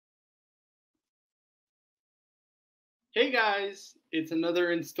Hey guys, it's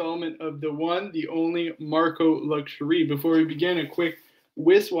another installment of the one, the only Marco Luxury. Before we begin, a quick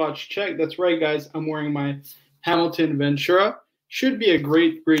wristwatch check. That's right, guys. I'm wearing my Hamilton Ventura. Should be a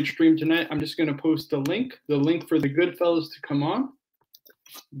great stream tonight. I'm just going to post the link for the Goodfellas to come on.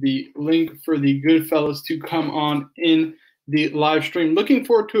 The link for the Goodfellas to come on in the live stream. Looking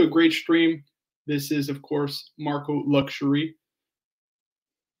forward to a great stream. This is, of course, Marco Luxury.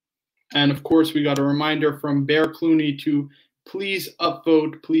 And of course, we got a reminder from Bear Clooney to please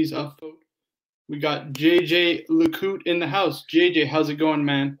upvote, please upvote. We got JJ LeCoute in the house. JJ, how's it going,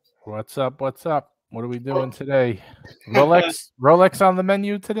 man? What's up? What's up? What are we doing today? Rolex on the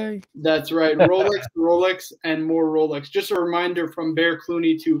menu today? That's right. Rolex, and more Rolex. Just a reminder from Bear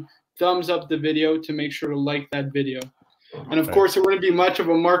Clooney to thumbs up the video to make sure to like that video. And of course, it wouldn't be much of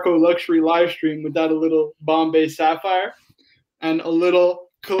a Marco Luxury live stream without a little Bombay Sapphire and a little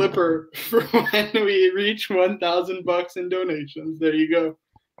Clipper for when we reach $1,000 in donations. There you go.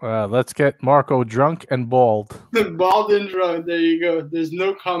 Let's get Marco drunk and bald. Bald and drunk. There you go. There's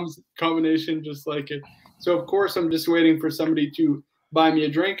no combination just like it. So of course I'm just waiting for somebody to buy me a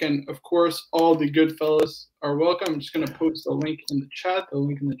drink, and of course all the good fellas are welcome. I'm just gonna post a link in the chat.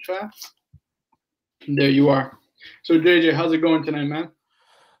 And there you are. So JJ, how's it going tonight,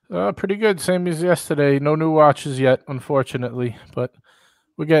 man? Pretty good. Same as yesterday. No new watches yet, unfortunately, but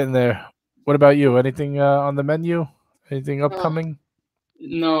we're getting there. What about you? Anything on the menu? Anything upcoming?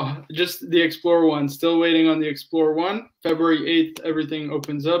 No, just the Explorer 1. Still waiting on the Explorer 1. February 8th, everything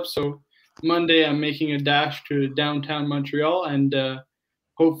opens up. So Monday, I'm making a dash to downtown Montreal, and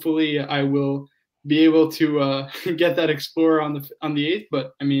hopefully I will be able to get that Explorer on the 8th.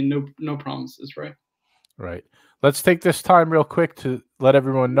 But I mean, no promises, right? Right. Let's take this time real quick to let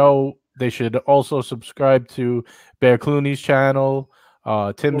everyone know they should also subscribe to Bear Clooney's channel,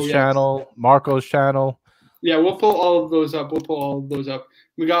 Tim's channel, Marco's channel. Yeah, we'll pull all of those up.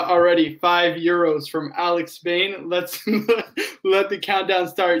 We got already €5 from Alex Spain. Let's let the countdown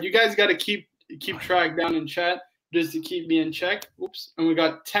start. You guys got to keep track down in chat just to keep me in check. Oops. And we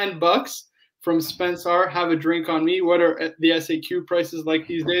got $10 from Spencer. Have a drink on me. What are the SAQ prices like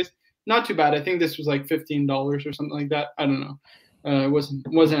these days? Not too bad. I think this was like $15 or something like that. I don't know. It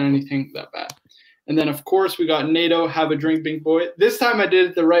wasn't anything that bad. And then, of course, we got NATO, have a drink, big boy. This time I did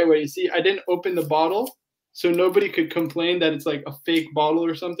it the right way. You see, I didn't open the bottle, so nobody could complain that it's like a fake bottle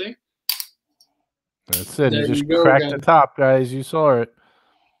or something. That's it. You just cracked the top, guys. You saw it.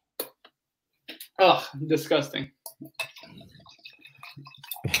 Ugh, disgusting.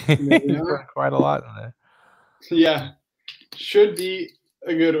 You put quite a lot in there. Yeah. Should be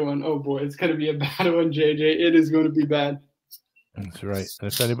a good one. Oh, boy. It's going to be a bad one, JJ. It is going to be bad. That's right.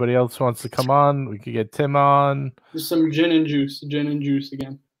 And if anybody else wants to come on, we could get Tim on. Just some gin and juice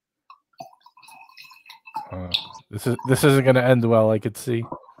again. This isn't going to end well, I could see.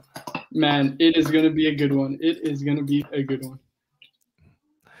 Man, it is going to be a good one. It is going to be a good one.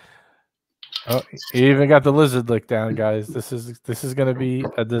 Oh, you even got the lizard lick down, guys. This is going to be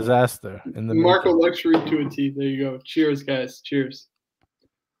a disaster. In the Marco Luxury to a T. There you go. Cheers, guys. Cheers.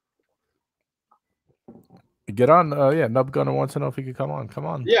 Get on. Yeah, Nub Gunner wants to know if he could come on. Come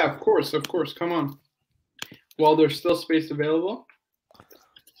on. Yeah, of course. Come on. While there's still space available,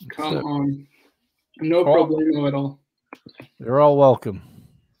 come on. No problemo at all. You're all welcome.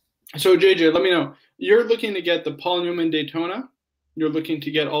 So, JJ, let me know. You're looking to get the Paul Newman Daytona. You're looking to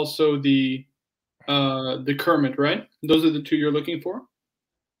get also the Kermit, right? Those are the two you're looking for?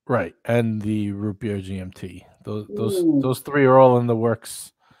 Right, and the Root Beer GMT. Those three are all in the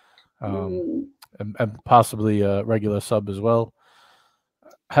works. And possibly a regular sub as well.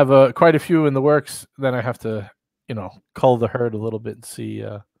 Have quite a few in the works. Then I have to, cull the herd a little bit and see.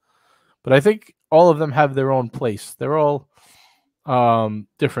 But I think all of them have their own place. They're all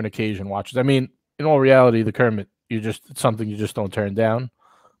different occasion watches. I mean, in all reality, the Kermit, it's something you just don't turn down.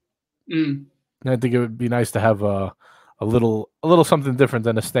 And I think it would be nice to have a little something different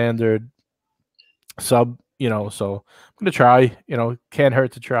than a standard sub. So I'm gonna try. Can't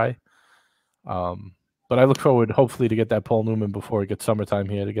hurt to try. But I look forward, hopefully, to get that Paul Newman before it gets summertime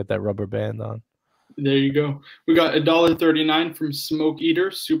here to get that rubber band on. There you go. We got $1.39 from Smoke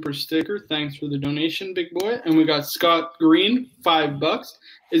Eater, super sticker. Thanks for the donation, big boy. And we got Scott Green, $5.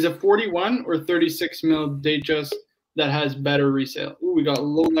 Is a 41 or 36 mil Datejust that has better resale? Ooh, we got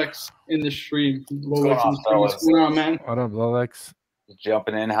Rolex in the stream. What's going on, man? What up, Rolex?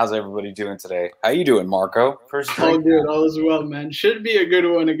 Jumping in. How's everybody doing today? How you doing, Marco? First all good, all is well, man. Should be a good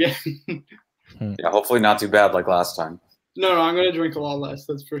one again. Yeah, hopefully not too bad like last time. No, I'm gonna drink a lot less.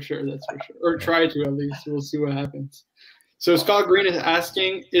 That's for sure. Or try to at least. We'll see what happens. So Scott Green is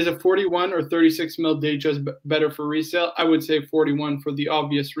asking, is a 41 or 36 mil Datejust better for resale? I would say 41 for the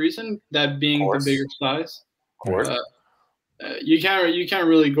obvious reason, that being the bigger size. Of course. You can't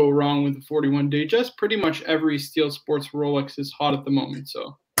really go wrong with the 41 Datejust. Pretty much every steel sports Rolex is hot at the moment.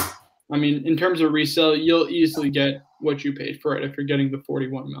 So, I mean, in terms of resale, you'll easily get what you paid for it if you're getting the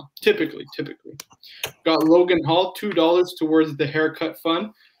 41 mil. Typically. Got Logan Hall, $2 towards the haircut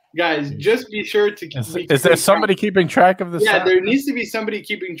fund. Guys, just be sure to keep. Is there somebody keeping track of this? Yeah, there needs to be somebody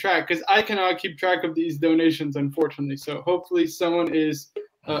keeping track because I cannot keep track of these donations, unfortunately. So hopefully someone is,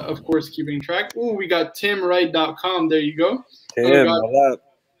 of course, keeping track. Ooh, we got TimWright.com. There you go. Tim,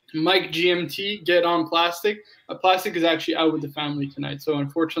 Mike GMT, get on plastic. Plastic is actually out with the family tonight, so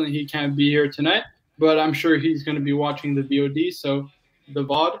unfortunately he can't be here tonight. But I'm sure he's going to be watching the VOD, so the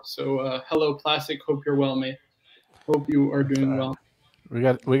VOD. So hello, Plastic. Hope you're well, mate. Hope you are doing well. We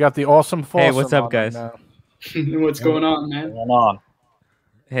got the awesome. Hey, what's up, guys? What's going on, man? What's going on?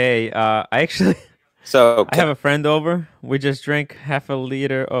 Hey, I actually So I have a friend over. We just drank half a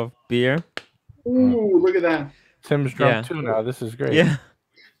liter of beer. Ooh, look at that. Tim's drunk too now. This is great. Yeah.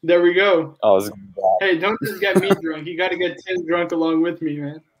 There we go. oh, Hey, don't just get me drunk. You got to get Tim drunk along with me,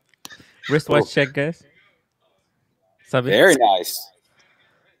 man. Wristwatch check, guys. Sabi? very nice.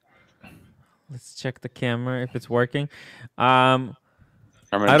 Let's check the camera if it's working. I'm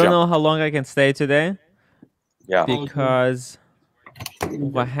I don't know how long I can stay today Yeah. because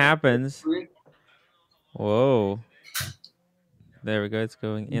what happens. Whoa. There we go. It's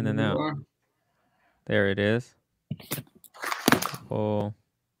going in and out. There it is. Oh.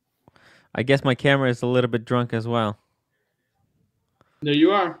 I guess my camera is a little bit drunk as well. There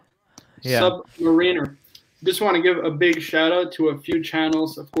you are. Yeah. Submariner. Just want to give a big shout out to a few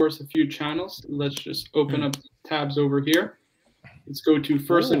channels. Of course, a few channels. Let's just open up tabs over here. Let's go to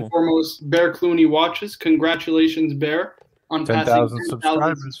first and foremost, Bear Clooney Watches. Congratulations, Bear, on passing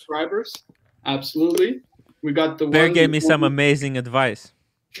 10,000 subscribers. Absolutely. We got the Bear gave me some amazing advice.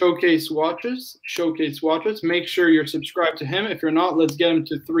 Showcase Watches. Make sure you're subscribed to him. If you're not, let's get him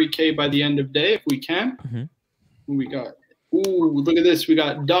to 3K by the end of day if we can. We got, ooh, look at this. We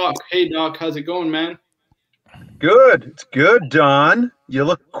got Doc. Hey, Doc, how's it going, man? Good. It's good, Don. You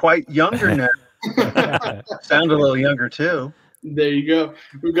look quite younger now. Sound a little younger, too. There you go.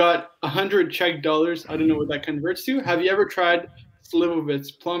 We got 100 Czech dollars. I don't know what that converts to. Have you ever tried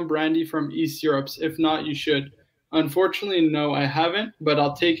Slivovitz plum brandy from East Europe? If not, you should. Unfortunately, no, I haven't, but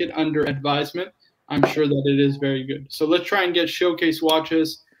I'll take it under advisement. I'm sure that it is very good. So let's try and get Showcase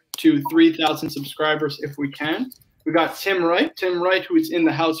Watches to 3,000 subscribers if we can. We got Tim Wright, who is in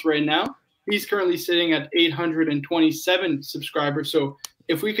the house right now. He's currently sitting at 827 subscribers. So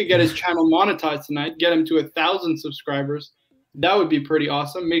if we could get his channel monetized tonight, get him to 1,000 subscribers, that would be pretty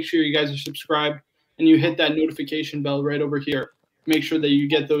awesome. Make sure you guys are subscribed and you hit that notification bell right over here. Make sure that you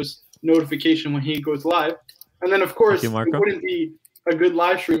get those notifications when he goes live. And then, of course, it wouldn't be a good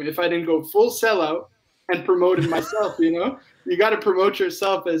live stream if I didn't go full sellout and promoted myself, you know? You got to promote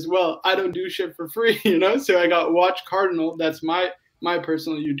yourself as well. I don't do shit for free, you know? So I got Watch Cardinal. That's my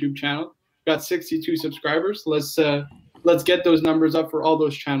personal YouTube channel. Got 62 subscribers. Let's get those numbers up for all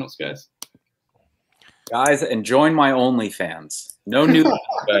those channels, guys. Guys, and join my OnlyFans. No news,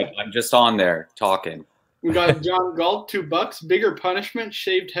 but I'm just on there talking. We got John Galt, $2. Bigger punishment,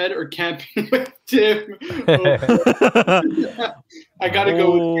 shaved head, or camping with Tim? I got to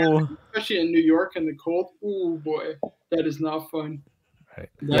go with camping, especially in New York in the cold. Ooh, boy, that is not fun. Right.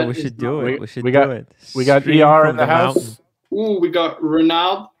 Yeah, we should do it. We should do it. We got ER in the house. Ooh, we got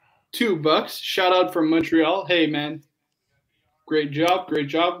Ronald, $2. Shout out from Montreal. Hey, man. Great job.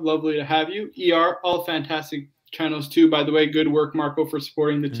 Lovely to have you. ER, all fantastic channels too, by the way. Good work, Marco, for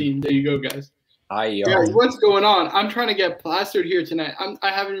supporting the team. There you go, guys. Hi, ER. Guys, what's going on? I'm trying to get plastered here tonight.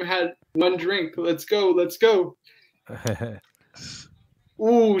 I haven't even had one drink. Let's go.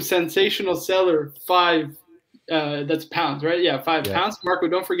 Ooh, sensational seller. 5. That's pounds, right? Yeah, 5 pounds. Marco,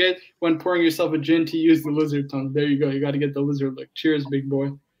 don't forget when pouring yourself a gin to use the lizard tongue. There you go. You got to get the lizard look. Cheers, big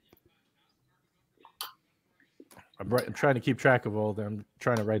boy. I'm trying to keep track of all of them. I'm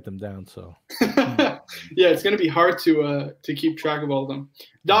trying to write them down. So yeah, it's going to be hard to keep track of all of them.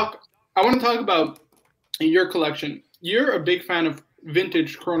 Doc, I want to talk about your collection. You're a big fan of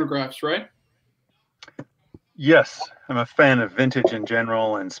vintage chronographs, right? Yes, I'm a fan of vintage in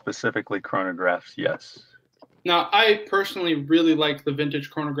general and specifically chronographs, yes. Now, I personally really like the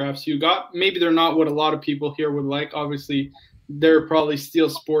vintage chronographs you got. Maybe they're not what a lot of people here would like. Obviously, they're probably steel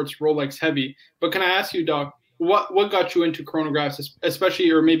sports, Rolex heavy. But can I ask you, Doc, what got you into chronographs,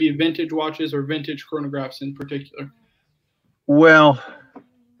 especially, or maybe vintage watches or vintage chronographs in particular? Well,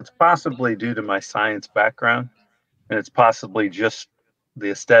 it's possibly due to my science background. and it's possibly just the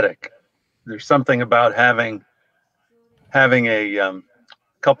aesthetic. There's something about having a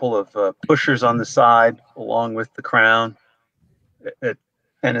couple of pushers on the side along with the crown. And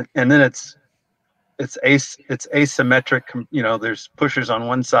then it's asymmetric. You know, there's pushers on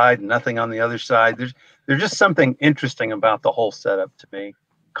one side and nothing on the other side. There's just something interesting about the whole setup to me.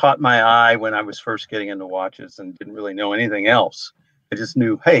 Caught my eye when I was first getting into watches and didn't really know anything else. I just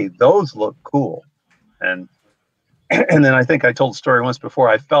knew, hey, those look cool. And then I think I told the story once before.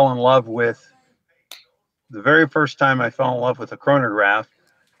 I fell in love with the very first time I fell in love with a chronograph.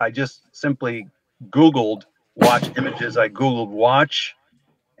 I just simply Googled watch images. I Googled watch,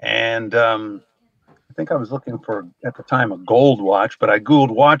 and I think I was looking for, at the time, a gold watch, but I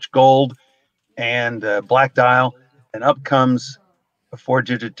Googled watch gold and black dial, and up comes a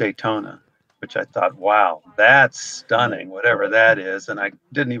 4-digit Daytona, which I thought, wow, that's stunning, whatever that is. And I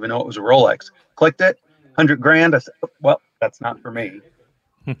didn't even know it was a Rolex. Clicked it, 100 grand. I said, well, that's not for me.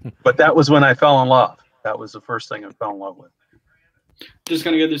 But that was when I fell in love. That was the first thing I fell in love with. Just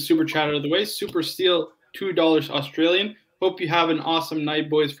going to get this super chat out of the way. Super Steel, $2 Australian. Hope you have an awesome night,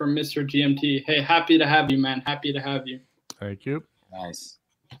 boys, from Mr. GMT. Hey, happy to have you, man. Happy to have you. Thank you. Nice.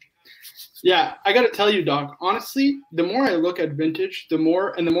 Yeah, I got to tell you, Doc, honestly, the more I look at vintage, the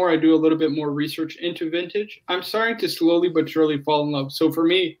more I do a little bit more research into vintage, I'm starting to slowly but surely fall in love. So for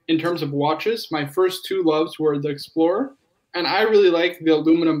me, in terms of watches, my first two loves were the Explorer, and I really like the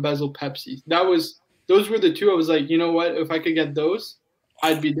aluminum bezel Pepsi. Those were the two I was like, you know what, if I could get those,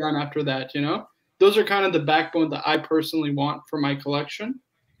 I'd be done after that, you know? Those are kind of the backbone that I personally want for my collection.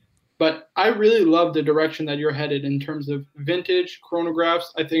 But I really love the direction that you're headed in terms of vintage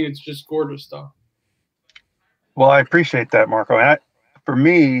chronographs. I think it's just gorgeous stuff. Well, I appreciate that, Marco. For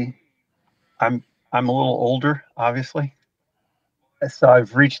me, I'm a little older, obviously. So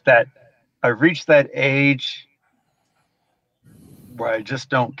I've reached that age where I just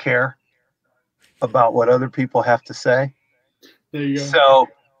don't care about what other people have to say. There you go. So,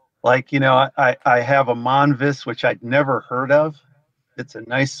 like, you know, I have a Monvis, which I'd never heard of. It's a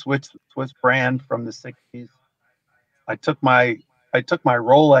nice Swiss brand from the 60s. I took my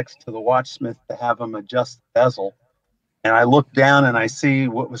Rolex to the watchsmith to have him adjust the bezel, and I looked down and I see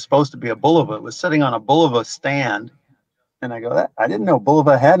what was supposed to be a Bulova. It was sitting on a Bulova stand, and I go, I didn't know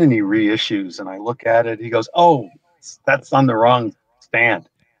Bulova had any reissues. And I look at it. He goes, oh, that's on the wrong stand.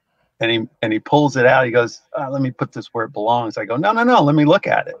 And he pulls it out. He goes, let me put this where it belongs. I go, no, let me look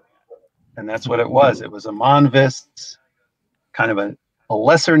at it. And that's what it was. It was a Monvis, kind of a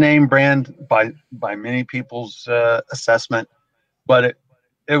lesser name brand by many people's assessment, but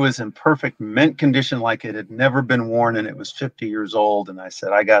it was in perfect mint condition, like it had never been worn, and it was 50 years old. And I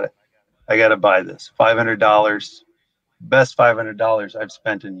said, I got to buy this. $500, best $500 I've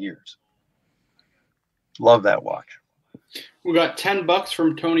spent in years. Love that watch. We got $10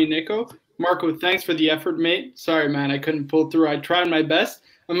 from Tony Nico. Marco, thanks for the effort, mate. Sorry, man, I couldn't pull through. I tried my best.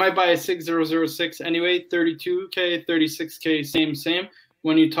 I might buy a 6006 anyway, 32K, 36K, same.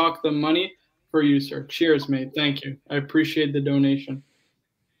 When you talk the money for you, sir. Cheers, mate. Thank you. I appreciate the donation.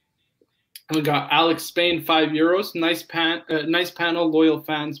 We got Alex Spain, €5. Nice panel, loyal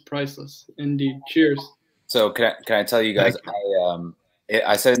fans, priceless. Indeed. Cheers. So can I tell you guys,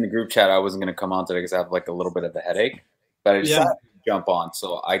 I said in the group chat I wasn't going to come on today because I have like a little bit of a headache, but I decided to jump on.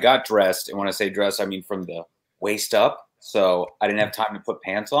 So I got dressed, and when I say dressed, I mean from the waist up. So I didn't have time to put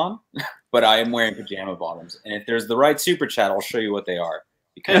pants on, but I am wearing pajama bottoms. And if there's the right super chat, I'll show you what they are.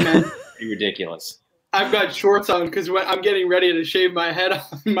 Because it's ridiculous. I've got shorts on because I'm getting ready to shave my head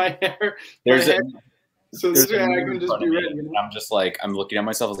off, my hair. So this way I can just be ready. You know? I'm just like, I'm looking at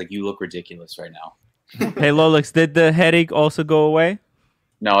myself. I was like, you look ridiculous right now. Hey, Rolex, did the headache also go away?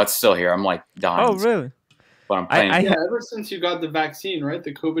 No, it's still here. I'm like dying. Oh, really? But I'm playing. Ever since you got the vaccine, right?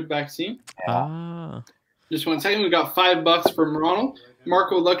 The COVID vaccine. Yeah. Just 1 second. We got $5 from Ronald.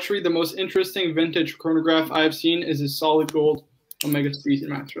 Marco Luxury, the most interesting vintage chronograph I've seen is a solid gold Omega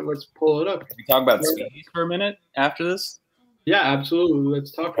Speedmaster. Let's pull it up. Can we talk about speedies for a minute after this? Yeah, absolutely.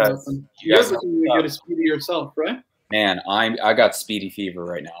 Let's talk about them. You're looking to get a speedy yourself, right? Man, I got speedy fever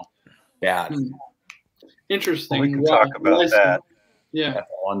right now. Bad. Interesting. Well, we can talk about that. Yeah. That's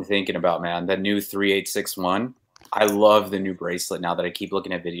all I'm thinking about, man. That new 3861. I love the new bracelet now that I keep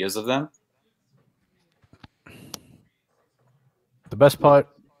looking at videos of them. The best part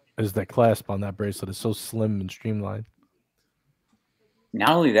is that clasp on that bracelet is so slim and streamlined. Not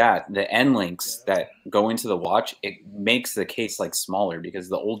only that, the end links that go into the watch, it makes the case like smaller because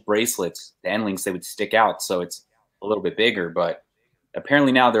the old bracelets, the end links, they would stick out. So it's a little bit bigger, but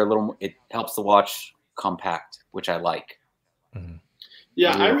apparently now they're a little, it helps the watch compact, which I like. Mm-hmm.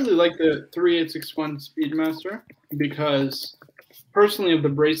 Yeah, I really like the 3861 Speedmaster because personally of the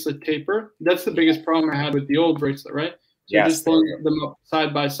bracelet taper, that's the biggest problem I had with the old bracelet, right? So Yes, just pulling them up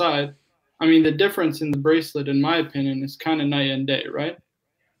side by side. I mean, the difference in the bracelet, in my opinion, is kind of night and day, right?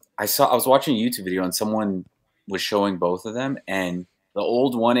 I was watching a YouTube video and someone was showing both of them, and the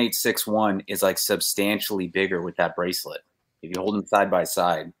old 1861 is like substantially bigger with that bracelet. If you hold them side by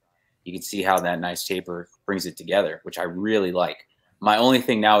side, you can see how that nice taper brings it together, which I really like. My only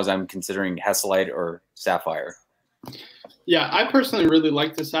thing now is I'm considering Hesselite or Sapphire. Yeah, I personally really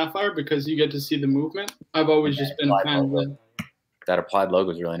like the Sapphire because you get to see the movement. I've always just been a fan of it. That applied logo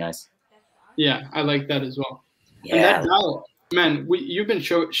is really nice. Yeah, I like that as well. Yeah. And that dial, man, you've been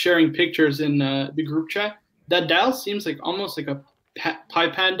sharing pictures in the group chat. That dial seems like almost like a pie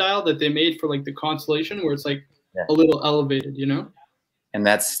pan dial that they made for like the Constellation, where it's like a little elevated, you know? And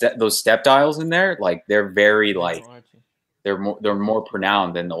those step dials in there, like they're very like they're more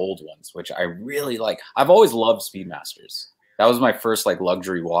pronounced than the old ones, which I really like. I've always loved Speedmasters. That was my first like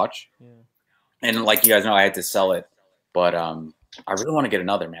luxury watch, and like you guys know, I had to sell it, but I really want to get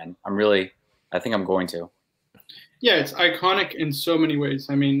another, man. I think I'm going to. Yeah, it's iconic in so many ways.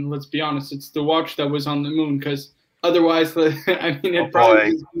 I mean, let's be honest, it's the watch that was on the moon, because otherwise, I mean, it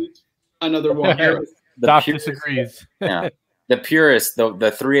probably just be another watch. Doc disagrees. Yeah, the purists, the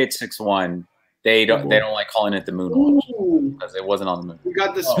 3861. They don't like calling it the moon watch because it wasn't on the moon. We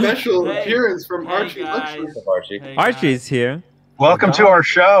got the special appearance from ArchieLuxury. Archie's here. Welcome to our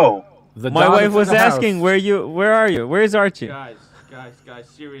show. My wife was asking, where are you? Where is Archie? Guys,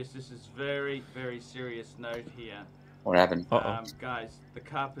 serious. This is very, very serious note here. What happened? Guys, the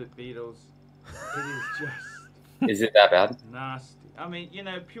carpet beetles. It is just. Is it that bad? Nasty. I mean, you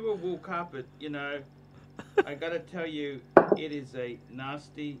know, pure wool carpet. You know, I gotta tell you, it is a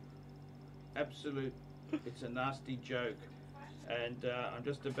nasty. Absolute, it's a nasty joke, and I'm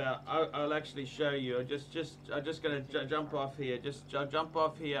just about. I'll actually show you. I'm just gonna jump off here. I'll jump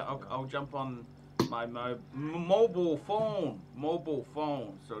off here. I'll jump on my mobile phone.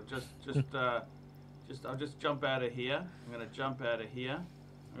 So I'll just jump out of here. I'm gonna jump out of here.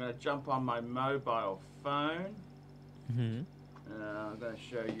 I'm gonna jump on my mobile phone. I'm gonna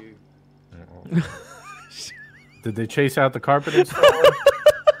show you. Did they chase out the carpet installer?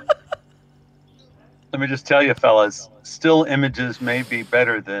 Let me just tell you, fellas, still images may be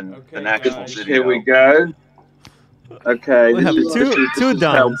better than an actual video. Here we go. Okay, this is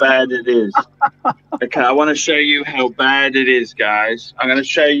how bad it is. Okay, I want to show you how bad it is, guys. I'm going to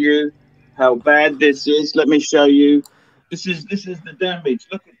show you how bad this is. Let me show you. This is the damage.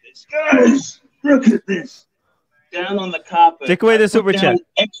 Look at this, guys. Look at this. Down on the carpet. Take away the super chat.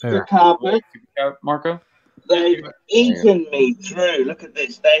 Extra carpet. Marco? They've eaten me through. Look at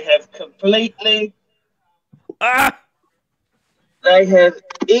this. They have completely... They have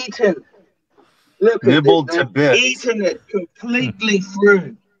eaten. Look, nibbled to bits. Eaten it completely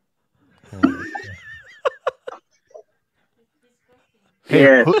through.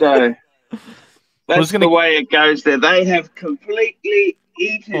 So that's the way it goes there. They have completely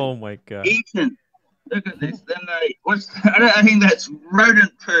eaten. Oh my god! Eaten. Look at this. Then I think that's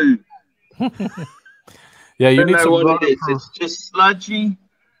rodent poo. Yeah, you need some what it is. It's just sludgy.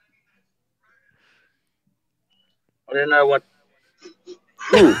 I don't know what.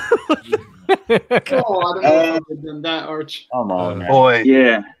 I don't know if I've done that, Arch. Come on, man. Boy.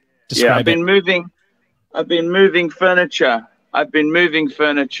 Yeah. I've been moving furniture.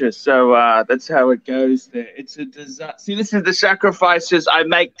 So that's how it goes there. It's a disaster. See, this is the sacrifices I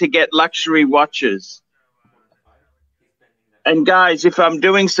make to get luxury watches. And guys, if I'm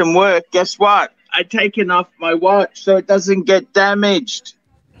doing some work, guess what? I taken off my watch so it doesn't get damaged.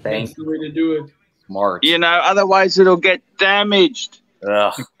 That's the way to do it. Smart. You know, otherwise it'll get damaged.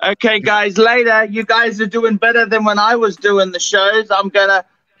 Ugh. Okay, guys, later. You guys are doing better than when I was doing the shows.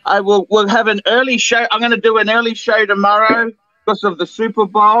 We'll have an early show. I'm going to do an early show tomorrow because of the Super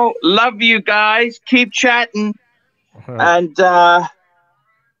Bowl. Love you guys. Keep chatting. And,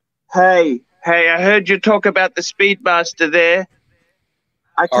 hey, I heard you talk about the Speedmaster there.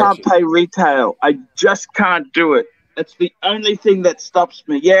 I can't pay retail. I just can't do it. That's the only thing that stops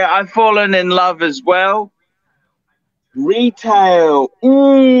me. Yeah, I've fallen in love as well. Retail.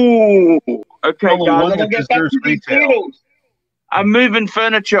 Ooh. Okay, guys. I'm gonna get back to these Beatles. I'm moving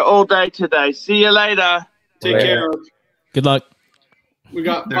furniture all day today. See you later. Take care. Good luck. We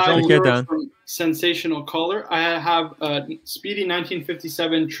got 5 euros from Sensational Caller. I have a Speedy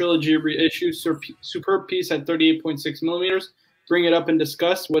 1957 Trilogy reissue, superb piece at 38.6 millimeters. Bring it up and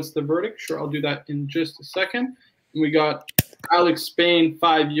discuss. What's the verdict? Sure, I'll do that in just a second. And we got Alex Spain,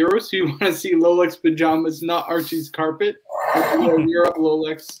 €5. So you want to see Rolex pajamas, not Archie's carpet? You're up,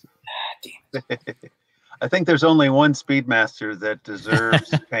 Rolex. I think there's only one Speedmaster that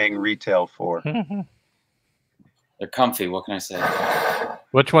deserves paying retail for. They're comfy. What can I say?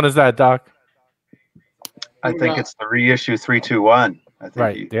 Which one is that, Doc? I think it's the reissue 321. I think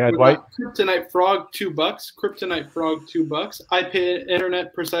right. They had white. Kryptonite Frog, $2. Kryptonite Frog, $2. I pay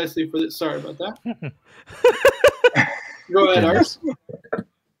internet precisely for this. Sorry about that. Go ahead, Ars.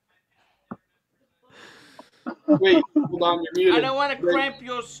 Wait, hold on, you're muted. I don't want to cramp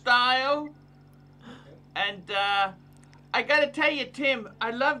your style. And I got to tell you, Tim,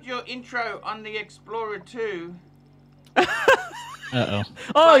 I loved your intro on the Explorer 2. Uh-oh.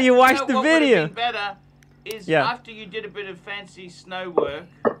 Oh, you watched the video. What would have been better is after you did a bit of fancy snow work.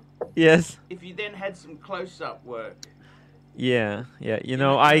 Yes. If you then had some close-up work. Yeah. You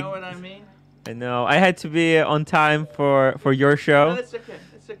know what I mean? I know. I had to be on time for your show. No, that's okay.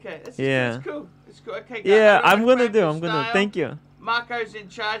 That's okay. That's cool. It's cool. Okay, guys, yeah, I'm gonna do. Thank you. Marco's in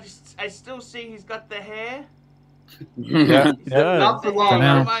charge. I still see he's got the hair. Yeah, not for long.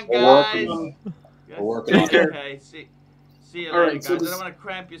 Come on, guys. We're working on it. Okay, see you later, guys. So I don't want to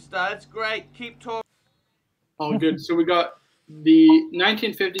cramp your style. That's great. Keep talking. All good. So we got the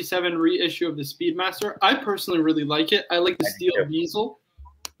 1957 reissue of the Speedmaster. I personally really like it. I like the steel bezel.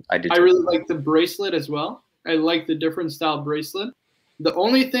 I really like the bracelet as well. I like the different style bracelet. The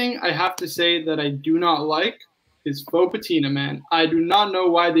only thing I have to say that I do not like is faux patina, man. I do not know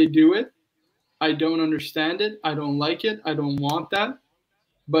why they do it. I don't understand it. I don't like it. I don't want that.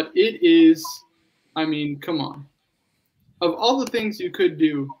 But it is, I mean, come on. Of all the things you could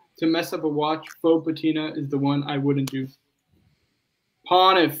do to mess up a watch, faux patina is the one I wouldn't do.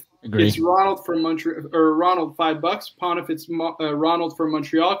 Ponif, it's Ronald from Montreal, or Ronald, $5. Ponif, it's Ronald from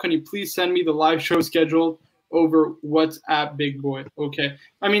Montreal. Can you please send me the live show schedule over WhatsApp, big boy? Okay.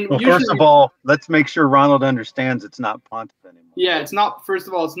 I mean, well, first of all, let's make sure Ronald understands it's not Pontif anymore. Yeah, it's not. First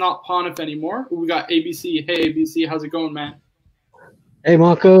of all, it's not Ponif anymore. We got ABC. Hey, ABC, how's it going, man? Hey,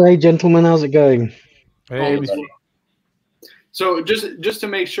 Marco. Hey, gentlemen, how's it going? Hey, ABC. So just to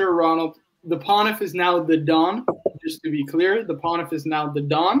make sure, Ronald, the Ponif is now the Dawn. Just to be clear, the Ponif is now the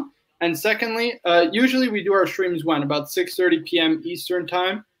Dawn. And secondly, usually we do our streams when? About 6:30 p.m. Eastern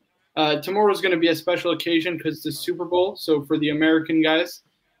time. Tomorrow's going to be a special occasion because it's the Super Bowl. So for the American guys,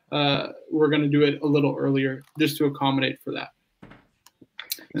 we're going to do it a little earlier just to accommodate for that.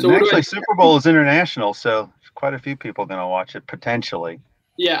 So actually, Super Bowl is international, so quite a few people going to watch it potentially.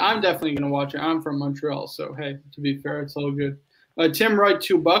 Yeah, I'm definitely going to watch it. I'm from Montreal, so hey, to be fair, it's all good. Tim Wright,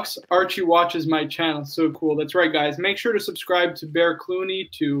 $2. Archie watches my channel. So cool. That's right, guys. Make sure to subscribe to Bear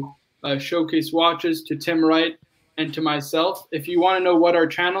Clooney, to Showcase Watches, to Tim Wright, and to myself. If you want to know what our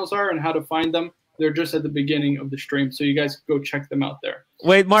channels are and how to find them, they're just at the beginning of the stream. So you guys go check them out there.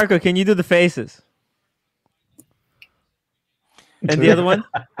 Wait, Marco, can you do the faces? And the other one?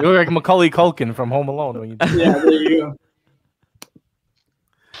 You look like Macaulay Culkin from Home Alone. When you do yeah, there you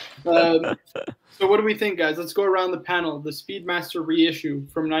go. So what do we think, guys? Let's go around the panel. The Speedmaster reissue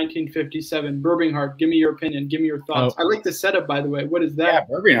from 1957. Burbinghart, give me your opinion. Give me your thoughts. I like the setup, by the way. What is that?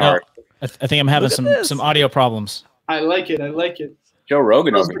 Yeah, Burbinghart. I think I'm having some audio problems. I like it. I like it. Joe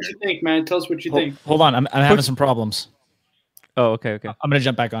Rogan Tell us over what here. you think, man. Tell us what you think. Hold on, I'm having some problems. Oh, okay. I'm gonna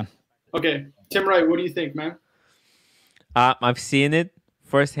jump back on. Okay, Tim Wright, what do you think, man? I've seen it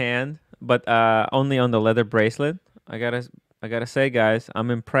firsthand, but only on the leather bracelet. I gotta say, guys,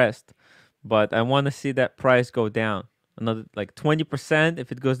 I'm impressed, but I want to see that price go down another like 20%.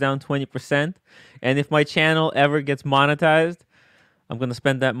 If it goes down 20%, and if my channel ever gets monetized, I'm gonna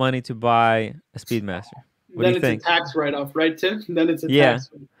spend that money to buy a Speedmaster. What do you think? It's a tax write-off, right, Tim? Then it's a tax.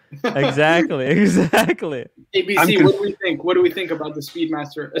 Exactly. ABC, what do we think? What do we think about the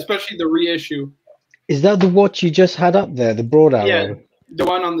Speedmaster, especially the reissue? Is that the watch you just had up there, the broad arrow? Yeah, the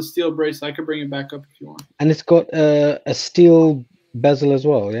one on the steel bracelet. I could bring it back up if you want. And it's got a steel bezel as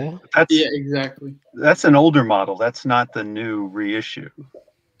well, yeah? Yeah, exactly. That's an older model. That's not the new reissue.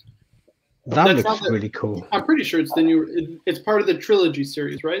 That looks really cool. I'm pretty sure it's the new. It's part of the trilogy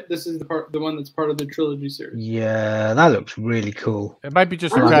series, right? This is the one that's part of the trilogy series. Yeah, that looks really cool. It might be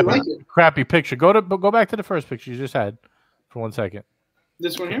just a crappy picture. Go back to the first picture you just had for 1 second.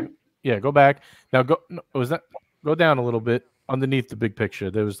 This one here? Yeah, go back. Now go down a little bit underneath the big picture.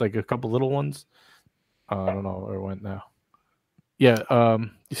 There was like a couple little ones. I don't know where it went now. Yeah,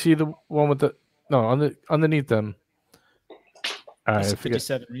 you see the one with the underneath them. All right,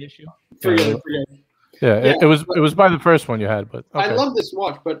 57 reissue. Forget it. It was by the first one you had, but okay. I love this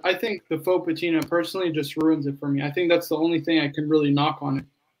watch, but I think the faux patina personally just ruins it for me. I think that's the only thing I can really knock on it.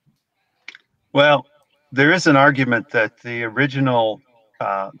 Well, there is an argument that the original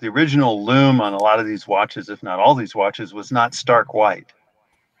lume on a lot of these watches, if not all these watches, was not stark white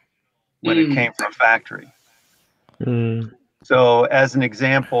when it came from factory. So as an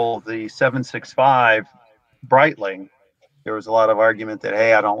example, the 765 Breitling, there was a lot of argument that,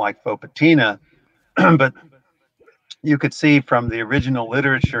 hey, I don't like faux patina, but you could see from the original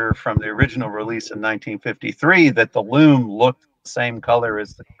literature from the original release in 1953 that the lume looked the same color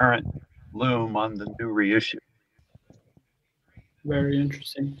as the current lume on the new reissue. Very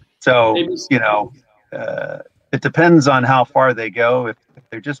interesting. So, you know, it depends on how far they go. If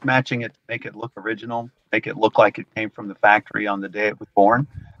they're just matching it to make it look original, make it look like it came from the factory on the day it was born,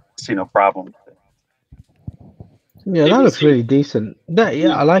 I see no problem with it. Yeah, that looks really decent.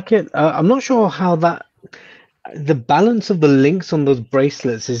 Yeah, I like it. I'm not sure how the balance of the links on those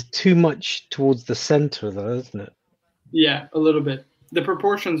bracelets is too much towards the center, though, isn't it? Yeah, a little bit. The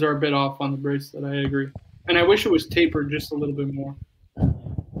proportions are a bit off on the bracelet. I agree, and I wish it was tapered just a little bit more.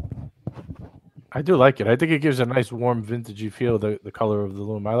 I do like it. I think it gives a nice, warm, vintagey feel. The color of the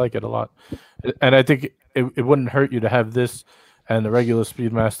lume, I like it a lot, and I think it wouldn't hurt you to have this and the regular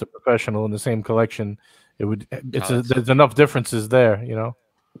Speedmaster Professional in the same collection. It would. There's enough differences there, you know.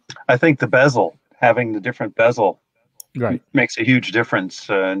 I think the bezel, having the different bezel, right, makes a huge difference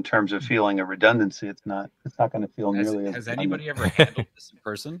in terms of feeling a redundancy. It's not going to feel nearly as. Has anybody ever handled this in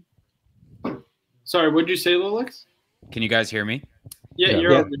person? Sorry, what did you say, Rolex? Can you guys hear me? Yeah,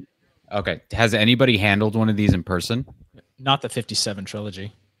 you're up. Okay. Has anybody handled one of these in person? Not the 57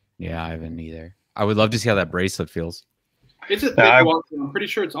 trilogy. Yeah, I haven't either. I would love to see how that bracelet feels. It's a thick watch. I'm pretty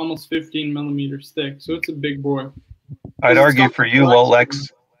sure it's almost 15 millimeters thick, so it's a big boy. I'd argue for you,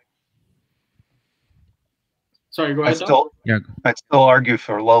 Rolex. Sorry, go ahead. I'd still argue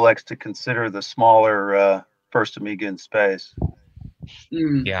for Rolex to consider the smaller First Omega in space.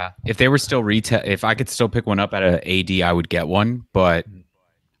 Yeah, if they were still retail, if I could still pick one up at an AD, I would get one. But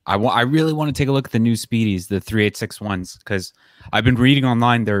I really want to take a look at the new Speedies, the 386 ones, because I've been reading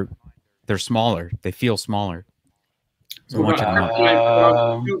online. They're smaller. They feel smaller. So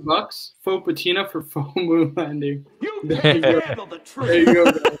 $2 faux patina for faux moon landing. There you go. There you go.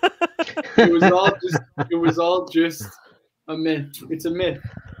 It was all just a myth. It's a myth.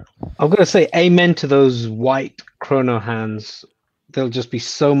 I'm gonna say amen to those white chrono hands. They'll just be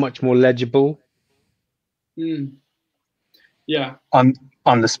so much more legible. Yeah. On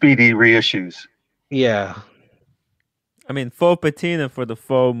the Speedy reissues. Yeah. I mean, faux patina for the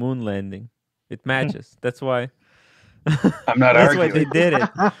faux moon landing. It matches. That's why. I'm not That's arguing. why they did it.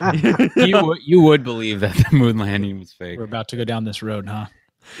 you would believe that the moon landing was fake. We're about to go down this road, huh?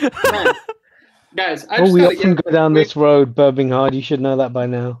 Guys, we often go down this road, Birmingham. You should know that by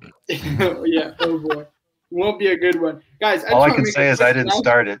now. Yeah, oh boy. Won't be a good one. Guys, all I can say is I didn't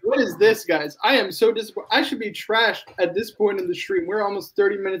start it. What is this, guys? I am so disappointed. I should be trashed at this point in the stream. We're almost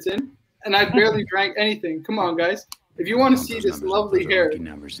 30 minutes in, and I barely drank anything. Come on, guys. If you want to see this lovely hair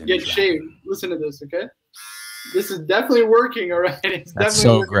get shaved, listen to this, okay? This is definitely working, all right? It's That's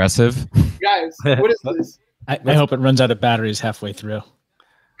definitely so aggressive. Guys, what is this? I hope it runs out of batteries halfway through.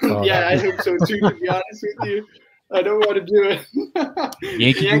 Yeah, I hope so too, to be honest with you. I don't want to do it.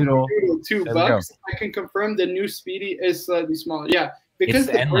 Yankee Doodle. $2. I can confirm the new Speedy is slightly smaller. Yeah, because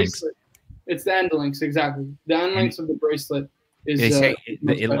the bracelet. It's the end links, exactly. The end links of the bracelet is. They say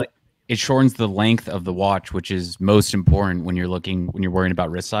it shortens the length of the watch, which is most important when you're worrying about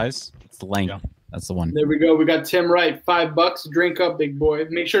wrist size. It's the length. Yeah. That's the one. There we go. We got Tim Wright, $5. Drink up, big boy.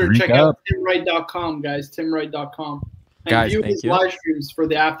 Make sure to check out timwright.com, guys. Timwright.com. And guys, view his live streams for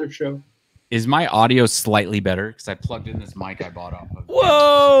the after show. Is my audio slightly better? Because I plugged in this mic I bought off of.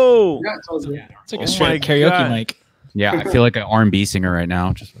 Whoa! Yeah, it's like a straight karaoke mic. Yeah, I feel like an R&B singer right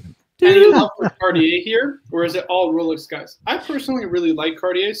now. Just any love for Cartier here, or is it all Rolex guys? I personally really like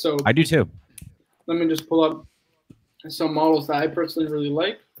Cartier, so I do too. Let me just pull up some models that I personally really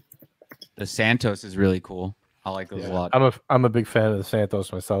like. The Santos is really cool. I like those a lot. I'm a big fan of the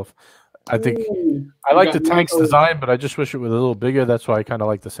Santos myself. I think I like the Tank's design, but I just wish it was a little bigger. That's why I kind of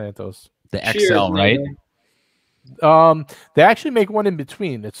like the Santos. The XL, right? They actually make one in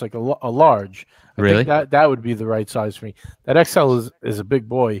between. It's like a large. Really? That would be the right size for me. That XL is a big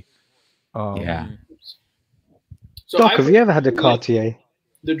boy. Yeah. So Doc, have you ever had a Cartier?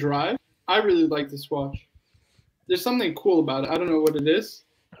 The Drive? I really like this watch. There's something cool about it. I don't know what it is,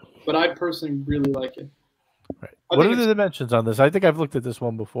 but I personally really like it. Right. What are the dimensions on this? I think I've looked at this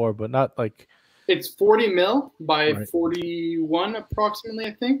one before, but not like... It's 40 mil by 41 approximately,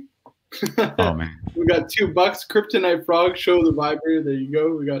 I think. Oh man. We got $2. Kryptonite Frog, show the vibrator. There you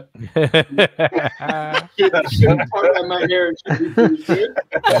go. We got. Shouldn't talk about my hair. It should be pretty good.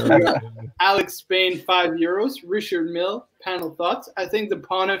 We got Alex Spain, €5. Richard Mill, panel thoughts. I think the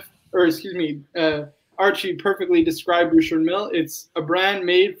Pontiff, or excuse me, Archie perfectly described Richard Mill. It's a brand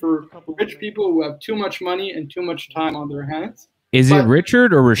made for rich people who have too much money and too much time on their hands. Is it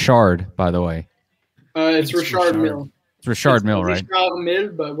Richard or Richard, by the way? It's Richard Mill. It's Richard Mill, right? Richard Mill,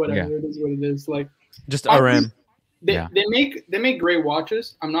 but whatever, it is what it is. Like just RM. They make great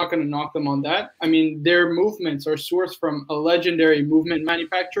watches. I'm not going to knock them on that. I mean, their movements are sourced from a legendary movement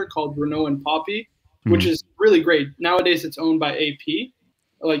manufacturer called Renault and Poppy, which is really great. Nowadays, it's owned by AP.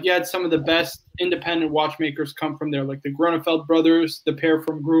 Like, you had some of the best independent watchmakers come from there, like the Grunefeld brothers, the pair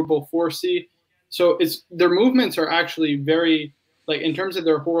from Grubel 4C. So their movements are actually very, like, in terms of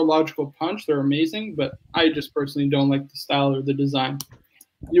their horological punch, they're amazing. But I just personally don't like the style or the design.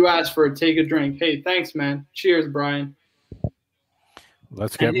 You asked for it. Take a drink. Hey, thanks, man. Cheers, Brian.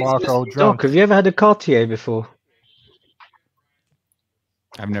 Let's get Marco drunk. Doc, have you ever had a Cartier before?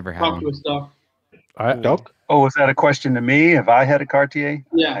 I've never had one. Doc? Oh, was that a question to me? Have I had a Cartier?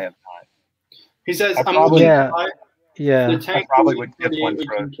 Yeah. I have not. He says, I probably, I probably would get one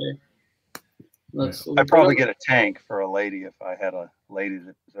for I'd probably get a tank for a lady if I had a lady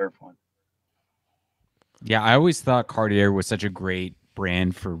that deserved one. Yeah, I always thought Cartier was such a great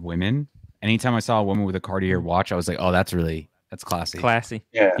brand for women. Anytime I saw a woman with a Cartier watch, I was like, oh, that's classy. Classy.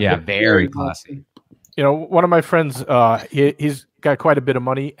 Yeah, very classy. You know, one of my friends, he's got quite a bit of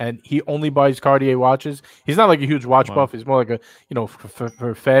money, and he only buys Cartier watches. He's not like a huge watch buff. He's more like a, you know,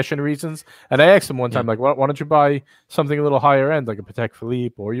 for fashion reasons. And I asked him one time, like, why don't you buy something a little higher end, like a Patek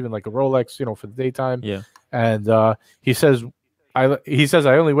Philippe or even like a Rolex, you know, for the daytime? Yeah. And he says, I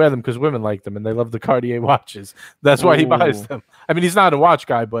only wear them because women like them and they love the Cartier watches. That's why he buys them. I mean, he's not a watch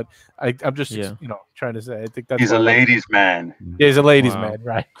guy, but I'm just you know, trying to say I think that's he's a ladies' man. Yeah, he's a ladies' man,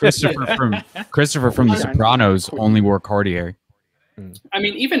 right? Christopher from The Sopranos only wore Cartier. I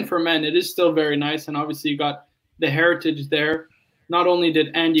mean, even for men, it is still very nice, and obviously you got the heritage there. Not only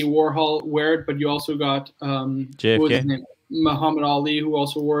did Andy Warhol wear it, but you also got JFK. what was his name? Muhammad Ali, who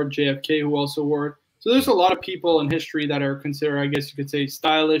also wore it. JFK, who also wore it. So there's a lot of people in history that are considered, I guess you could say,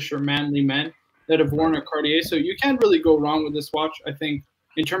 stylish or manly men that have worn a Cartier. So you can't really go wrong with this watch. I think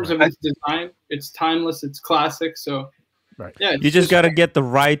in terms of its design, it's timeless, it's classic. So yeah, you just got to get the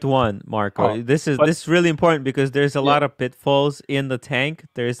right one, Marco. This is really important because there's a lot of pitfalls in the tank.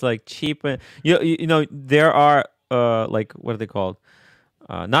 There's like cheap, you know, there are like, what are they called?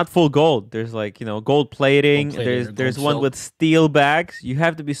 Not full gold. There's like, you know, gold plating. There's one with steel bags. You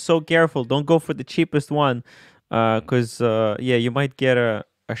have to be so careful. Don't go for the cheapest one, because yeah, you might get a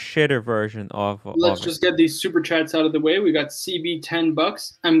shitter version of. Let's just get these super chats out of the way. We got CB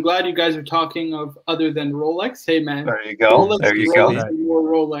 $10. I'm glad you guys are talking of other than Rolex. Hey man, there you go. Rolex, there you go. More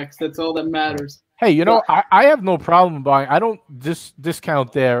Rolex. That's all that matters. Hey, you know, I have no problem buying. I don't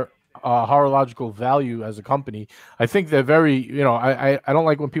discount their horological value as a company. I think they're very, you know, I don't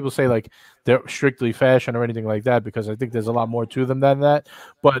like when people say like they're strictly fashion or anything like that, because I think there's a lot more to them than that.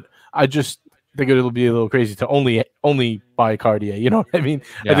 But I just think it'll be a little crazy to only buy Cartier. You know what I mean?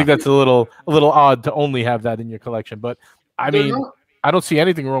 Yeah. I think that's a little odd to only have that in your collection. But I mean, I don't see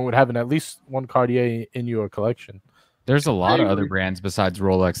anything wrong with having at least one Cartier in your collection. There's a lot of other brands besides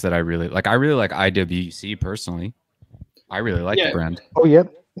Rolex that I really like. I really like IWC personally. I really like the brand. Oh,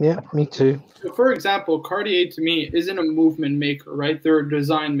 yep. Yeah, me too. So, for example, Cartier to me isn't a movement maker, right? They're a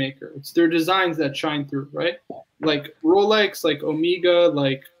design maker. It's their designs that shine through, right? Like Rolex, like Omega,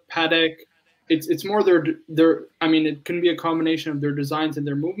 like Patek. It's more their. I mean, it can be a combination of their designs and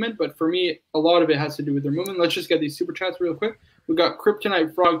their movement, but for me, a lot of it has to do with their movement. Let's just get these super chats real quick. We got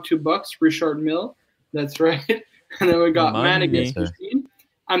Kryptonite Frog $2, Richard Mill. That's right. And then we got Manigan 15.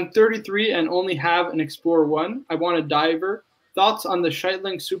 I'm 33 and only have an Explorer 1. I want a diver. Thoughts on the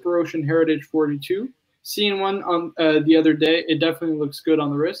Scheitling Super Ocean Heritage 42? Seeing one on the other day, it definitely looks good on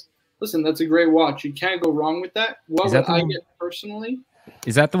the wrist. Listen, that's a great watch. You can't go wrong with that. What would I get personally?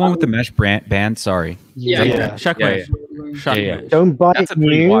 Is that the one with the mesh band? Sorry. Yeah. Don't buy it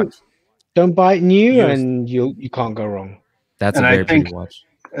new. Don't buy it new, and you can't go wrong. That's a very pretty watch.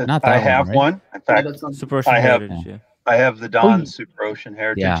 Not that I have one. In fact, Super Ocean Heritage. I have the Dawn Super Ocean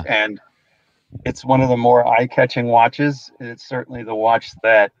Heritage, and it's one of the more eye-catching watches. It's certainly the watch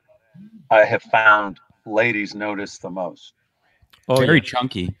that I have found ladies notice the most. Very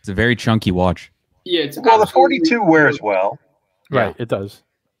chunky. It's a very chunky watch. Yeah, it's the 42 wears well. Right, it does.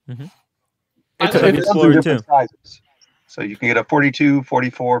 Mm-hmm. It's different sizes. So you can get a 42,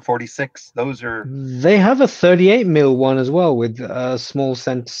 44, 46. Those are. They have a 38 mil one as well with small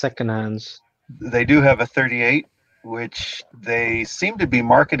second hands. They do have a 38, which they seem to be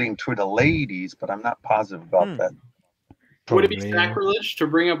marketing to the ladies, but I'm not positive about that. Would it be sacrilege to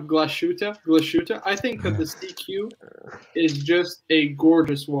bring up Glashütte? I think that the CQ is just a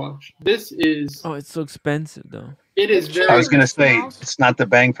gorgeous watch. This is. Oh, it's so expensive though. It is very. I was going to say it's not the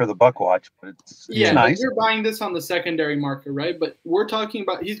bang for the buck watch, but it's nice. You're buying this on the secondary market, right? But we're talking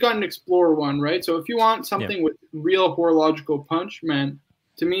about he's got an Explorer one, right? So if you want something with real horological punch, man,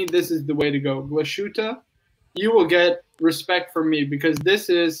 to me this is the way to go. Glashütte, you will get respect from me because this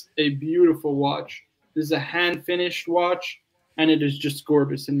is a beautiful watch. This is a hand finished watch, and it is just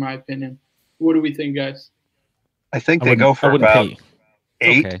gorgeous in my opinion. What do we think, guys? I think they go for about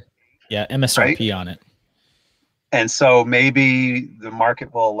 8. Okay. Yeah, MSRP on it. And so maybe the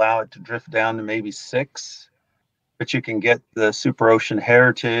market will allow it to drift down to maybe 6, but you can get the Super Ocean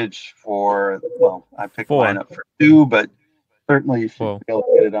Heritage for, well, I picked 4. mine up for 2, but certainly you should be able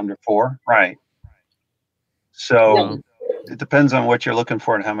to get it under 4. Right. So it depends on what you're looking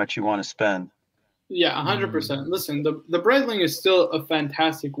for and how much you want to spend. Yeah, 100%. Listen, the Breitling is still a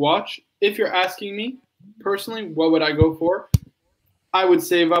fantastic watch. If you're asking me personally, what would I go for? I would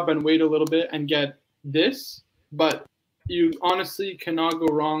save up and wait a little bit and get this. But you honestly cannot go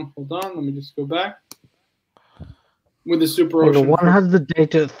wrong. Hold on, let me just go back. With the Super Ocean. One has the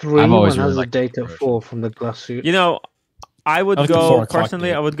date at 3, one has the date at 4 from the Glashütte. You know, I would go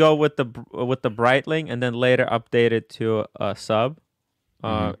personally. I would go with the Breitling and then later update it to a sub.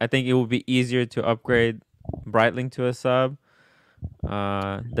 I think it would be easier to upgrade Breitling to a sub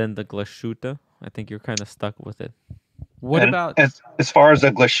than the Glashütte. I think you're kind of stuck with it. What about as far as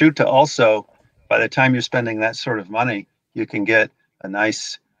the Glashütte? Also, by the time you're spending that sort of money, you can get a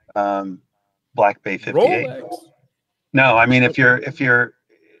nice Black Bay 58. Rolex. No, I mean if you're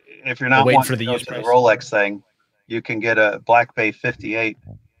not waiting wanting for the to go use to the price. Rolex thing, you can get a Black Bay 58,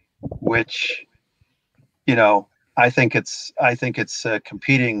 which I think it's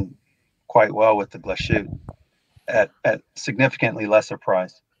competing quite well with the Glashütte at significantly lesser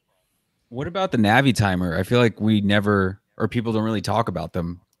price. What about the Navi timer? I feel like we never, or people don't really talk about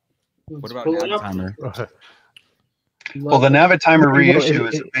them. What about Navitimer? Well, the Navitimer reissue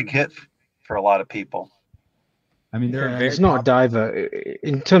is a big hit for a lot of people. I mean, it's not a diver.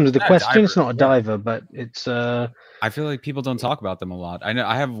 In terms of the question, it's not a diver, but it's. I feel like people don't talk about them a lot. I know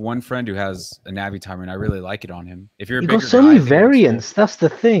I have one friend who has a Navitimer, and I really like it on him. If you're a bigger got so guy, many variants. That's the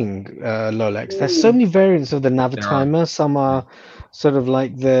thing, Lolex. There's so many variants of the Navitimer. Some are sort of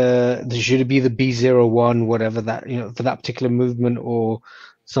like the should it be the B01, whatever that for that particular movement, or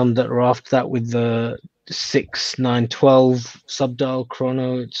some that are after that with the 6, 9, 12 subdial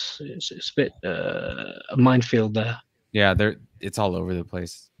chrono. It's a bit a minefield there. Yeah, it's all over the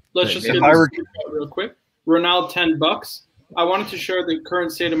place. Let's just get this real quick. Ronald, $10. I wanted to share the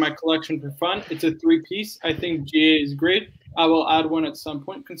current state of my collection for fun. It's a 3-piece. I think GA is great. I will add one at some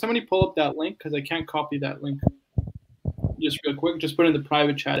point. Can somebody pull up that link? Because I can't copy that link. Just real quick. Just put it in the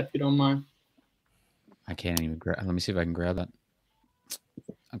private chat if you don't mind. I can't even grab. Let me see if I can grab that.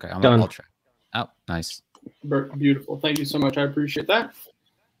 Okay, Done. I'll try. Oh, nice. Beautiful. Thank you so much. I appreciate that.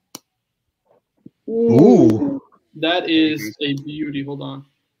 Ooh. That is a beauty. Hold on.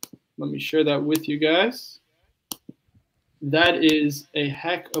 Let me share that with you guys. That is a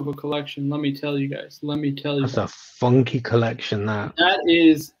heck of a collection. Let me tell you guys. That's a funky collection, that. That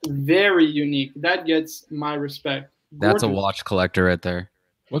is very unique. That gets my respect. That's a watch collector right there.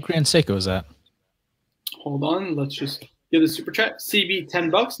 What Grand Seiko is that? Hold on. Let's just get the super chat. CB,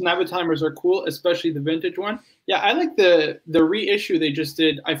 $10. Navitimers are cool, especially the vintage one. Yeah, I like the reissue they just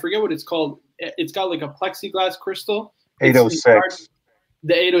did. I forget what it's called. It's got like a plexiglass crystal. 806.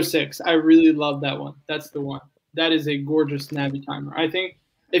 The 806. I really love that one. That's the one. That is a gorgeous Navitimer. I think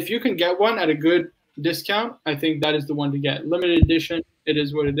if you can get one at a good discount, I think that is the one to get. Limited edition, it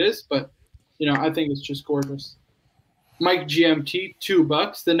is what it is, but I think it's just gorgeous. Mike GMT,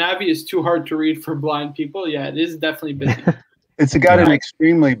 $2. The Navi is too hard to read for blind people. Yeah, it is definitely busy. It's got an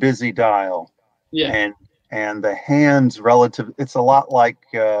extremely busy dial. Yeah. And the hands relative, it's a lot like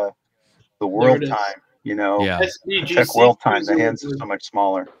the world time, Yeah. Check world time. The hands are so much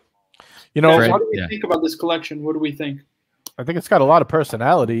smaller. What do we think about this collection? What do we think? I think it's got a lot of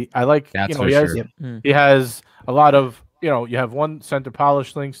personality. I like, That's he has a lot of, you have one center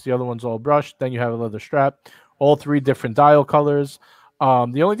polish links, the other one's all brushed, then you have a leather strap, all 3 different dial colors.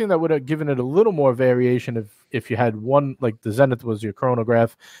 The only thing that would have given it a little more variation if you had one, like the Zenith was your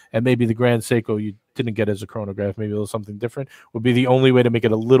chronograph, and maybe the Grand Seiko you didn't get as a chronograph, maybe a little something different, would be the only way to make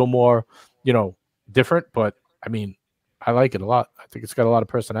it a little more, different. But I mean, I like it a lot. I think it's got a lot of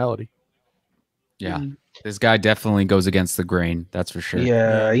personality. Yeah, this guy definitely goes against the grain. That's for sure.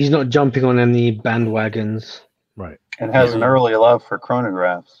 Yeah, he's not jumping on any bandwagons. Right. And has an early love for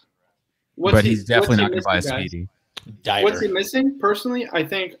chronographs. But he's definitely not going to buy a guys? Speedy. What's he missing? Personally, I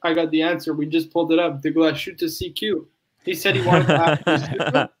think I got the answer. We just pulled it up. The Glashütte CQ. He said he wanted to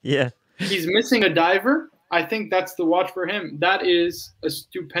have Yeah. He's missing a diver. I think that's the watch for him. That is a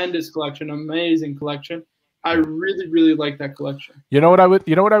stupendous collection, amazing collection. I really, really like that collection. You know what I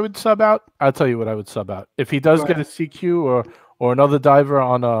would sub out? I'll tell you what I would sub out. If he does get a CQ or another diver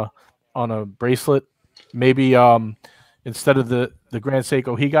on a bracelet, maybe instead of the Grand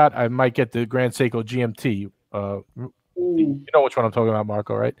Seiko he got, I might get the Grand Seiko GMT. You know which one I'm talking about,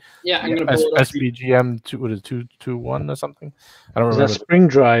 Marco, right? Yeah, I'm gonna pull it up. SBGM 221 or something. I don't remember. Is that spring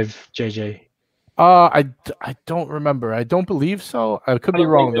drive, JJ? I don't remember. I don't believe so. I could be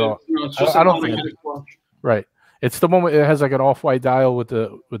wrong though. No, it's just I don't think watch. Right. It's the one it has like an off-white dial with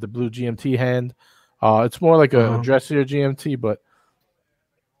the blue GMT hand. It's more like a dressier GMT, but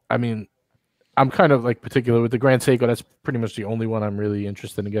I mean, I'm kind of like particular with the Grand Seiko. That's pretty much the only one I'm really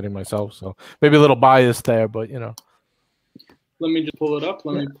interested in getting myself. So maybe a little biased there, but you know. Let me just pull it up.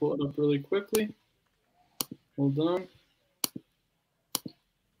 Let me pull it up really quickly. Hold on.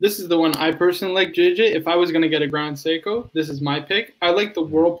 This is the one I personally like, JJ. If I was going to get a Grand Seiko, this is my pick. I like the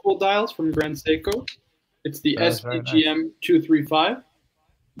Whirlpool dials from Grand Seiko. It's the SBGM 235.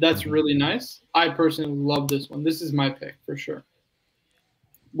 That's really nice. I personally love this one. This is my pick for sure.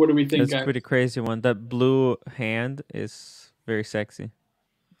 What do we think, That's guys? a pretty crazy one. That blue hand is very sexy.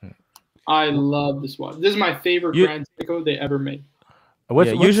 I love this watch. This is my favorite Grand Seiko they ever made.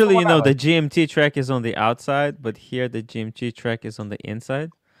 Yeah, usually, you know, the GMT track is on the outside, but here the GMT track is on the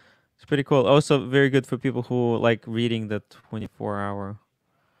inside. It's pretty cool. Also, very good for people who like reading the 24-hour.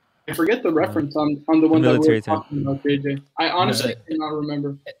 I forget the reference on the one that we're talking about, JJ. I honestly cannot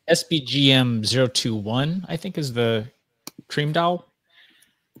remember. SBGM 021, I think, is the cream dial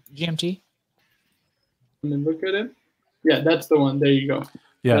GMT. Let me look at it. Yeah, that's the one. There you go.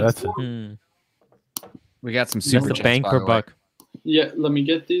 Yeah, that's it. We got some super chats, bang by per the way. buck. Yeah, let me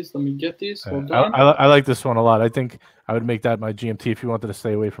get these. Hold on. I like this one a lot. I think I would make that my GMT if you wanted to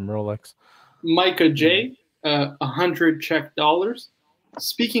stay away from Rolex. Micah J, 100 Czech dollars.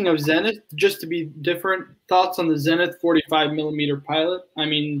 Speaking of Zenith, just to be different, thoughts on the Zenith 45mm Pilot? I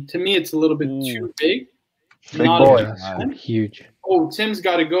mean, to me, it's a little bit too big. Big boy. Huge. Oh, Tim's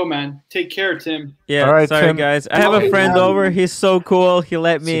got to go, man. Take care, Tim. Yeah, all right, sorry, Tim. guys. I have a friend over. He's so cool. He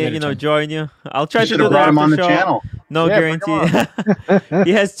let me, you know, join you. I'll try to do that him on the show. channel. No guarantee.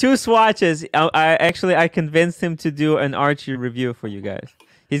 He has 2 swatches. I convinced him to do an Archie review for you guys.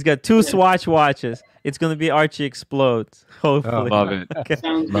 He's got 2 swatch watches. It's gonna be Archie Explodes. Hopefully. Love it. Okay.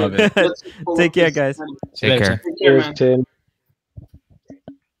 Love it. Take care, guys. Take care. Take care, man. Tim.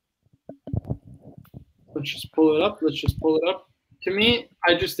 Let's just pull it up. To me,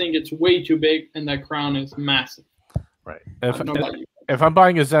 I just think it's way too big, and that crown is massive. Right. If I'm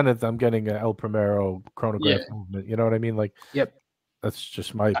buying a Zenith, I'm getting a El Primero chronograph movement. You know what I mean? Like, yep. That's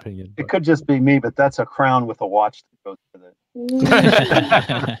just my opinion. It could just be me, but that's a crown with a watch that goes with it.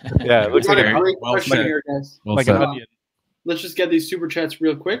 Yeah, it looks like a great question here, guys. Like an onion. Let's just get these super chats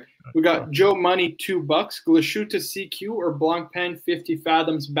real quick. We got Joe Money, $2. Glashütte CQ or Blancpain 50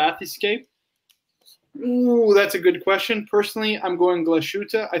 Fathoms Bath Escape? Ooh, that's a good question. Personally, I'm going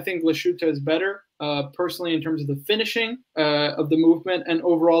Glashütte. I think Glashütte is better. Personally, in terms of the finishing of the movement and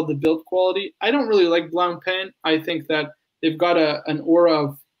overall the build quality, I don't really like Blancpain. I think that they've got an aura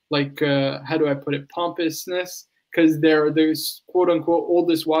of like how do I put it, pompousness, because they're the quote unquote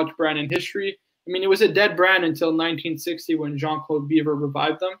oldest watch brand in history. I mean, it was a dead brand until 1960 when Jean-Claude Beaver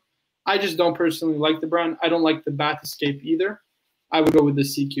revived them. I just don't personally like the brand. I don't like the Bath Escape either. I would go with the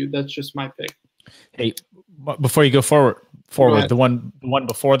CQ. That's just my pick. Hey, before you go forward, the one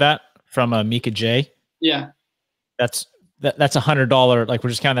before that from Mika J. Yeah, that's $100. Like we're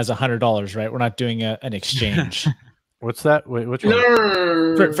just counting as $100, right? We're not doing an exchange. What's that? Wait, which one?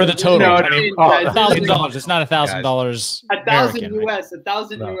 For the total. No, I mean, $1,000. It's not $1,000. $1,000 US.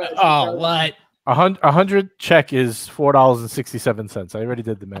 $1,000 US. Oh, what? 100 Czech is $4.67. I already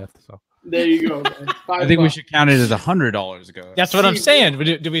did the math. So there you go. I think we should count it as $100 ago. That's what I'm saying.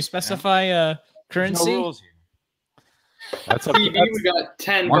 Do we specify currency? No rules here. That's we got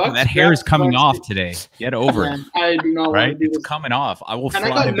 $10. Marco, that hair is coming off today. Get over it. I do not want to do It's this. coming off. I will fly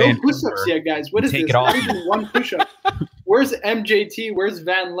and I got to no Vancouver push-ups yet, guys. What is take this? it off. Not even one push-up. Where's MJT? Where's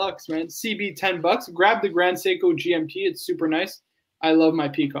Van Lux, man? CB $10. Grab the Grand Seiko GMT. It's super nice. I love my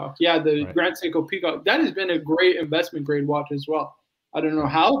Peacock. Yeah, the Grand Seiko Peacock. That has been a great investment grade watch as well. I don't know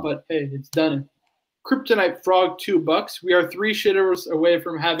how, but hey, it's done it. Kryptonite Frog, $2. We are 3 shitters away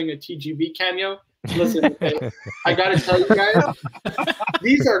from having a TGV cameo. Listen, okay, I gotta tell you guys,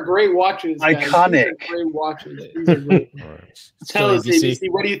 these are great watches. Guys. Iconic. These are great watches. These are great. Tell us,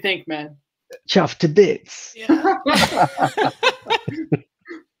 ABC, what do you think, man? Chuffed to bits.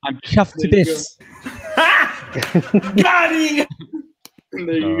 I'm chuffed to bits. Got him!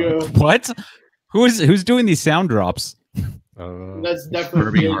 There you go. What? Who's doing these sound drops? That's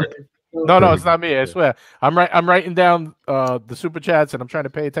definitely No, it's not me. I swear. I'm writing down the super chats, and I'm trying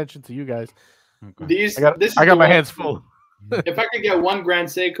to pay attention to you guys. Okay. I got my hands full. If I could get one Grand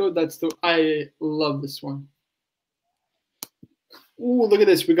Seiko, I love this one. Ooh, look at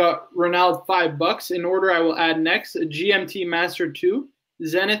this. We got Ronald, $5. In order, I will add next a GMT Master 2,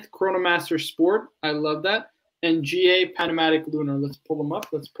 Zenith Chronomaster Sport. I love that. And GA Panamatic Lunar. Let's pull them up.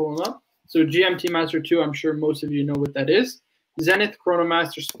 So GMT Master 2, I'm sure most of you know what that is. Zenith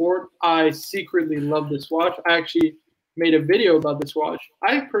Chronomaster Sport. I secretly love this watch. I actually made a video about this watch.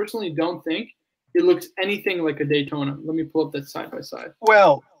 I personally don't think it looks anything like a Daytona. Let me pull up that side by side.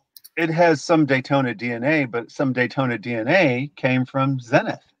 Well, it has some Daytona DNA, but some Daytona DNA came from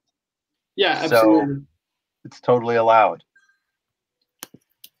Zenith. Yeah, absolutely. So it's totally allowed.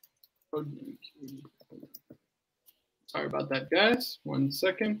 Sorry about that, guys. 1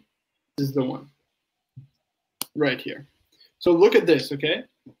 second. This is the one. Right here. So look at this, okay?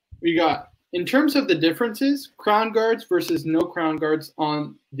 We got, in terms of the differences, crown guards versus no crown guards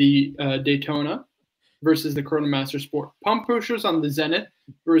on the Daytona versus the Chronomaster Sport. Pump pushers on the Zenith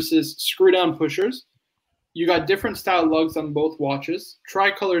versus screw-down pushers. You got different style lugs on both watches.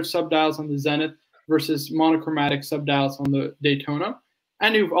 Tricolored subdials on the Zenith versus monochromatic subdials on the Daytona.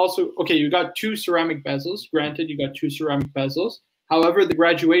 And you've also, okay, you got 2 ceramic bezels. Granted, you got 2 ceramic bezels. However, the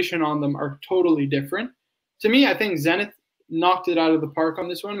graduation on them are totally different. To me, I think Zenith knocked it out of the park on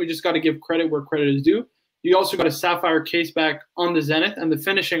this one. We just got to give credit where credit is due. You also got a sapphire case back on the Zenith, and the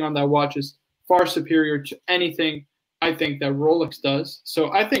finishing on that watch is far superior to anything I think that Rolex does.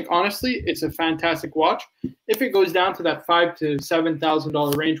 So I think, honestly, it's a fantastic watch. If it goes down to that $5,000 to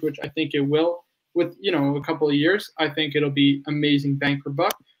 $7,000 range, which I think it will, with, you know, a couple of years, I think it'll be amazing bang for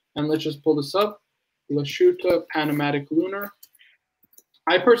buck. And let's just pull this up. Lasciuta Panamatic Lunar.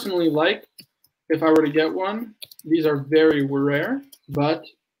 I personally like, if I were to get one, these are very rare, but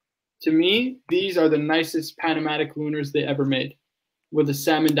to me, these are the nicest Panamatic Lunars they ever made with a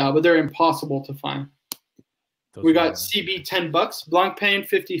salmon dial, but they're impossible to find. We got CB, $10. Blancpain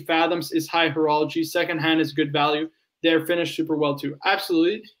 50 fathoms is high horology. Secondhand is good value. They're finished super well too.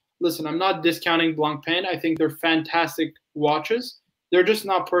 Absolutely. Listen, I'm not discounting Blancpain. I think they're fantastic watches. They're just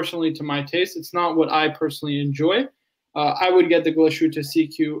not personally to my taste. It's not what I personally enjoy. I would get the Glashütte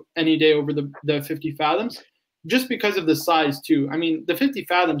CQ any day over the 50 fathoms, just because of the size too. I mean, the 50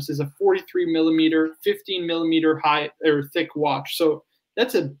 fathoms is a 43 millimeter, 15 millimeter high or thick watch. So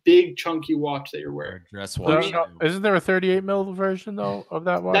that's a big chunky watch that you're wearing. Dress watch. Isn't there a 38 mil version though of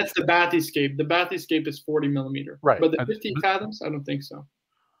that watch? That's the Bathyscape. The Bathyscape is 40 millimeter. Right. But the 50 fathoms, I don't think so.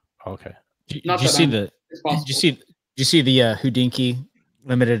 Okay. Did you see the Houdinki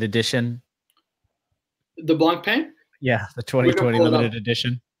limited edition? The Blancpain? Yeah, the 2020 limited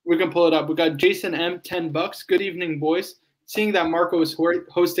edition. We can pull it up. We got Jason M, $10. Good evening, boys. Seeing that Marco is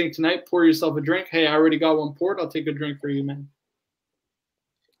hosting tonight, pour yourself a drink. Hey, I already got one poured. I'll take a drink for you, man.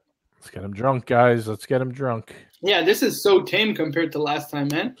 Let's get him drunk, guys. Let's get him drunk. Yeah, this is so tame compared to last time,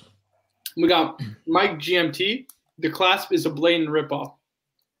 man. We got Mike GMT. The clasp is a blatant ripoff.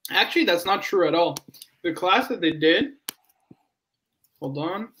 Actually, that's not true at all. The clasp that they did, hold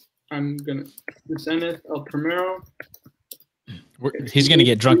on. I'm going to send it. El Primero. He's going to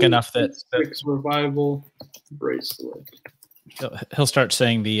get drunk enough that revival bracelet. He'll start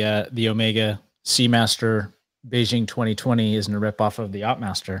saying the Omega Seamaster Beijing 2020 isn't a ripoff of the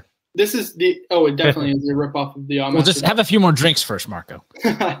Opmaster. This is the it definitely is a ripoff of the Opmaster. We'll just have a few more drinks first, Marco.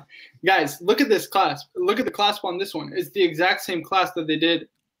 Guys, look at this clasp. Look at the clasp on this one. It's the exact same clasp that they did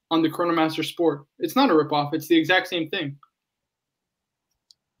on the Chronomaster Sport. It's not a ripoff. It's the exact same thing.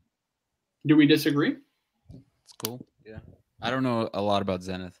 Do we disagree? It's cool. Yeah. I don't know a lot about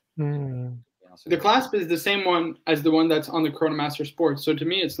Zenith. The clasp is the same one as the one that's on the Chronomaster Sport. So to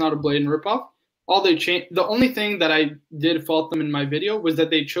me, it's not a blatant ripoff. All they changed, the only thing that I did fault them in my video was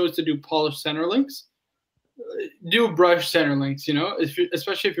that they chose to do polished center links. Do brush center links, you know,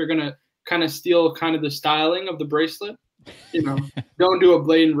 especially if you're gonna kind of steal kind of the styling of the bracelet. You know, don't do a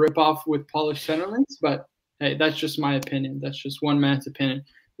blatant ripoff with polished center links. But hey, that's just my opinion. That's just one man's opinion.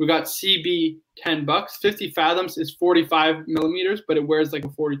 We got CB, $10. 50 fathoms is 45 millimeters, but it wears like a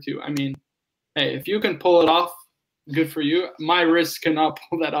 42. I mean, hey, if you can pull it off Good for you. My wrists cannot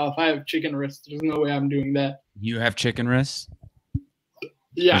pull that off. I have chicken wrists. There's no way I'm doing that. You have chicken wrists?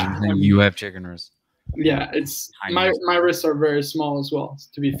 Yeah. You have chicken wrists. Yeah, it's my wrists are very small as well,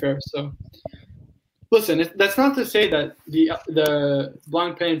 to be fair. So listen, that's not to say that the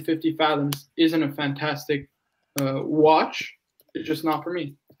Blancpain 50 Fathoms isn't a fantastic watch. It's just not for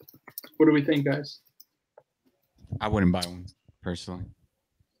me. What do we think, guys? I wouldn't buy one personally.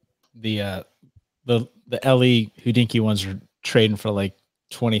 The LE Houdinki ones are trading for like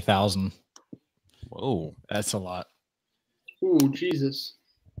 20,000. Whoa, that's a lot. Ooh, Jesus.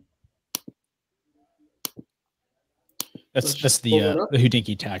 That's the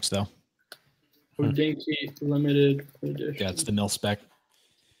Houdinki tax though. Houdinki limited edition. Yeah, it's the mil spec.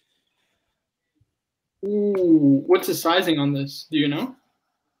 Ooh, what's the sizing on this? Do you know?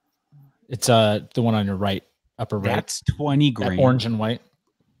 It's the one on your right, upper right. That's 20 grand. That orange and white.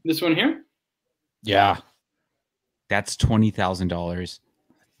 This one here? Yeah. That's $20,000.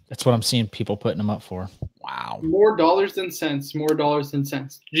 That's what I'm seeing people putting them up for. Wow. More dollars than cents. More dollars than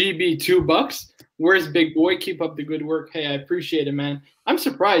cents. GB, $2. Where's Big Boy? Keep up the good work. Hey, I appreciate it, man. I'm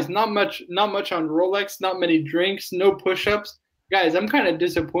surprised. Not much on Rolex. Not many drinks. No push-ups. Guys, I'm kind of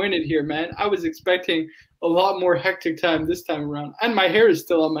disappointed here, man. I was expecting a lot more hectic time this time around. And my hair is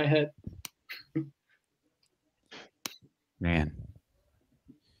still on my head. Man.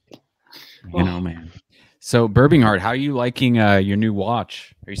 You know, man. So, Burbinghart, how are you liking your new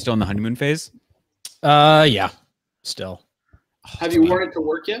watch? Are you still in the honeymoon phase? Yeah, still. Have you worn it to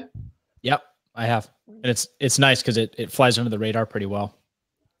work yet? Yep, I have. And it's nice because it flies under the radar pretty well.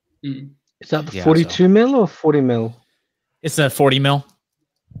 Mm. Is that the 42 mil or 40 mil? It's a 40 mil.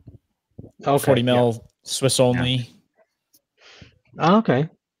 Okay, 40 mil Swiss only. Oh, okay.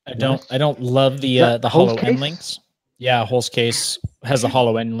 I don't love the hollow end links. Yeah, Hulse case has the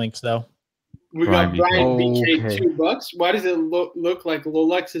hollow end links though. We got Brian BK $2. Why does it look like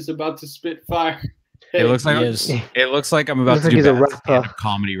Rolex is about to spit fire? Hey, it looks like I'm about to do stand-up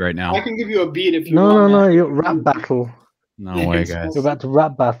comedy right now. I can give you a beat if you want. No, you're rap battle. No way, guys. You're about to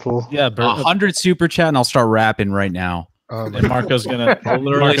rap battle. Yeah, 100 super chat and I'll start rapping right now. And Marco's gonna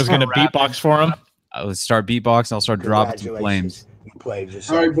beatbox for him. I'll start beatboxing. I'll start dropping some flames. You played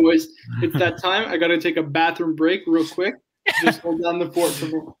yourself. All right, boys. It's that time. I got to take a bathroom break real quick. Just hold down the fort for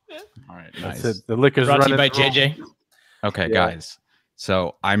me. All right, nice. The liquor's brought to you running by JJ. Okay, guys.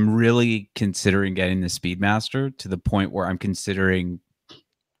 So I'm really considering getting the Speedmaster to the point where I'm considering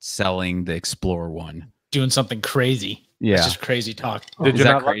selling the Explorer one. Doing something crazy. Yeah. It's just crazy talk. Is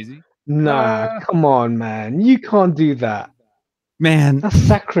that crazy? Nah, come on, man. You can't do that. Man. That's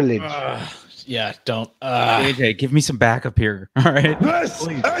sacrilege. Yeah, don't. JJ, give me some backup here. All right. Look,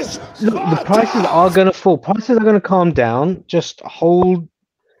 the prices are going to fall. Prices are going to calm down. Just hold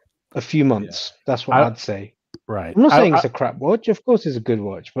a few months. That's what I'd say. Right. I'm not saying it's a crap watch. Of course, it's a good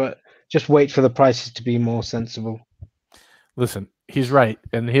watch, but just wait for the prices to be more sensible. Listen, he's right,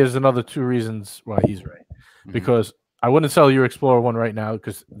 and here's another 2 reasons why he's right. Because I wouldn't sell your Explorer one right now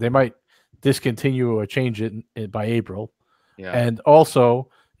because they might discontinue or change it by April. Yeah. And also,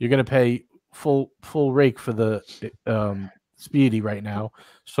 you're going to pay full rake for the Speedy right now.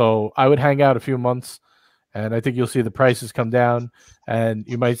 So I would hang out a few months, and I think you'll see the prices come down, and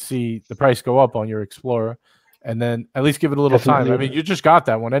you might see the price go up on your Explorer. And then at least give it a little time. I mean, you just got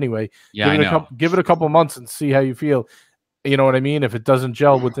that one anyway. Yeah, give it a couple months and see how you feel. You know what I mean? If it doesn't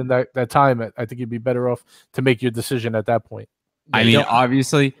gel within that time, I think you'd be better off to make your decision at that point. I mean,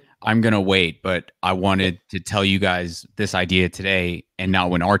 obviously, I'm going to wait, but I wanted to tell you guys this idea today and not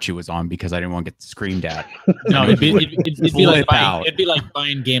when Archie was on because I didn't want to get screamed at. No, it'd be like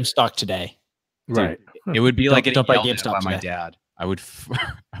buying GameStop today. Right. It would be like getting don't buy yelled at GameStop by my today. dad. I would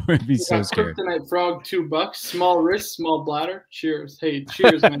be so scared. Kryptonite Frog $2. Small wrist, small bladder. Cheers. Hey,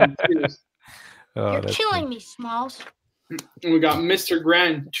 cheers, man. Cheers. You're killing me, Smalls. And we got Mr.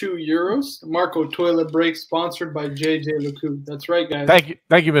 Grand €2. Marco Toilet Break sponsored by JJ LeCoux. That's right, guys.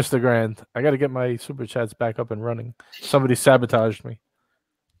 Thank you, Mr. Grand. I got to get my super chats back up and running. Somebody sabotaged me.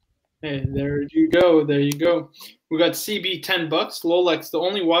 Hey, there you go. There you go. We got CB $10. Rolex. The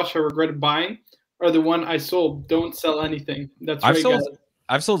only watch I regretted buying are the one I sold. Don't sell anything. That's right, guys.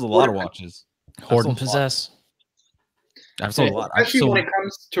 I've sold a lot of watches. Hoard and possess. I've sold a lot. Especially when it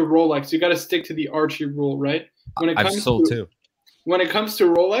comes to Rolex, you got to stick to the Archie rule, right? I've sold too. When it comes to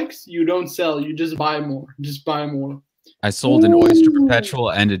Rolex, you don't sell. You just buy more. Just buy more. I sold an Oyster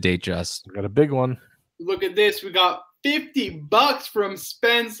Perpetual and a Datejust. Got a big one. Look at this. We got $50 from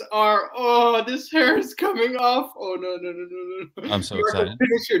Spence R. Oh, this hair is coming off. Oh, no. I'm so excited.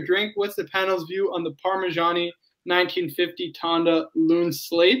 Finish your drink. What's the panel's view on the Parmigiani 1950 Tonda Loon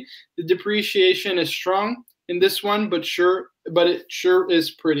Slate? The depreciation is strong. in this one, but it sure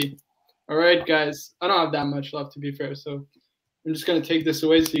is pretty. All right, guys. I don't have that much left, to be fair, so I'm just gonna take this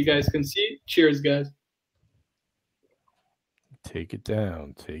away so you guys can see. Cheers, guys. Take it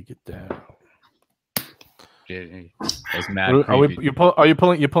down. Take it down. That's mad. Are you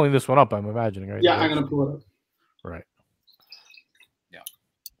pulling this one up? I'm imagining, right? Yeah, I'm gonna pull it up. Right. Yeah.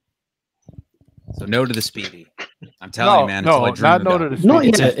 So no to the Speedy. I'm telling you, man. No, it's not no to the Speedy.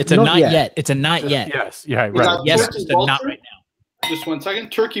 It's a not yet. It's a not yet. Yes. Yeah. Right. Yes, just a not right now. Just 1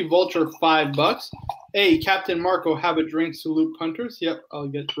 second. Turkey Vulture, $5. Hey, Captain Marco, have a drink. Salute punters. Yep, I'll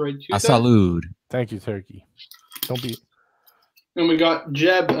get right to that. Salute. Thank you, Turkey. Don't be. And we got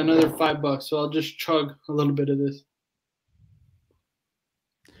Jeb, another $5. So I'll just chug a little bit of this.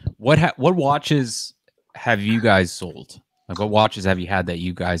 What watches have you guys sold? Like, what watches have you had that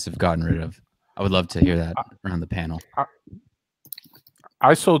you guys have gotten rid of? I would love to hear that around the panel.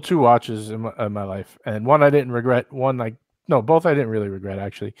 I sold 2 watches in my life, and one I didn't regret. Both I didn't really regret,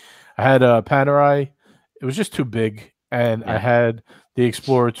 actually. I had a Panerai. It was just too big, and I had the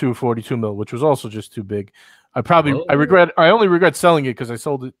Explorer 2 42 mil, which was also just too big. I only regret selling it because I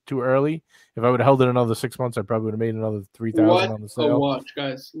sold it too early. If I would have held it another 6 months, I probably would have made another 3,000 on the sale. What a watch,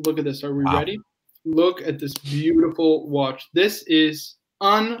 guys. Look at this. Are we ready? Look at this beautiful watch. This is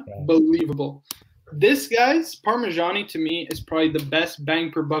unbelievable. This, guys, Parmigiani, to me, is probably the best bang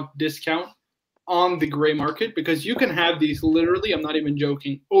per buck discount on the gray market, because you can have these literally, I'm not even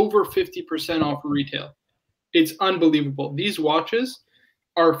joking, over 50% off retail. It's unbelievable. These watches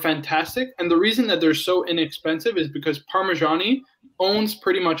are fantastic, and the reason that they're so inexpensive is because Parmigiani owns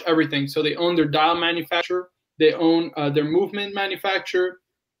pretty much everything. So they own their dial manufacturer, they own their movement manufacturer,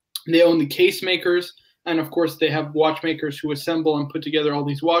 they own the case makers, and of course they have watchmakers who assemble and put together all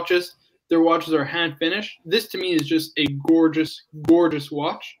these watches. Their watches are hand finished. This to me is just a gorgeous, gorgeous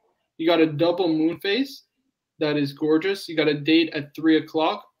watch. You got a double moon face that is gorgeous. You got a date at 3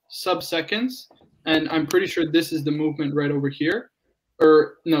 o'clock, sub-seconds, and I'm pretty sure this is the movement right over here.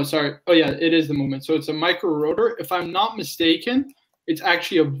 Or no, sorry. Oh yeah, it is the movement. So it's a micro rotor. If I'm not mistaken, it's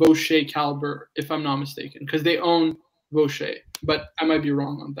actually a Vaucher caliber, if I'm not mistaken, because they own Vaucher. But I might be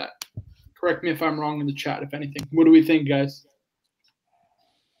wrong on that. Correct me if I'm wrong in the chat, if anything. What do we think, guys?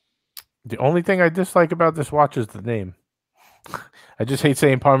 The only thing I dislike about this watch is the name. I just hate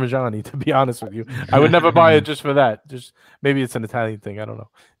saying Parmigiani, to be honest with you. I would never buy it just for that. Just maybe it's an Italian thing. I don't know.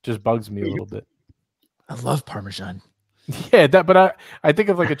 It just bugs me a little bit. I love Parmesan. Yeah, but I think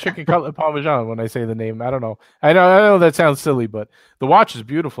of like a chicken cutlet Parmesan when I say the name. I don't know. I know that sounds silly, but the watch is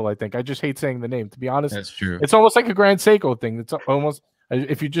beautiful, I think. I just hate saying the name, to be honest. That's true. It's almost like a Grand Seiko thing. It's almost,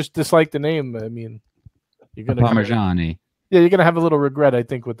 if you just dislike the name, I mean, you're gonna Parmigiani. You're gonna have a little regret, I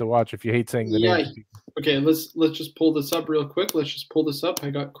think, with the watch if you hate saying the name. Okay, let's just pull this up real quick. Let's just pull this up.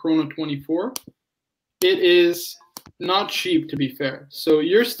 I got Chrono 24. It is not cheap, to be fair. So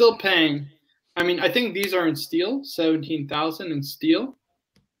you're still paying. I mean, I think these are in steel, 17,000 in steel.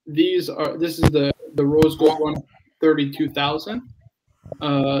 This is the rose gold one, 32,000.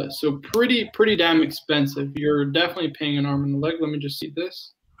 So pretty damn expensive. You're definitely paying an arm and a leg. Let me just see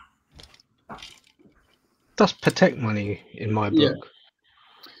this. That's Patek money in my book.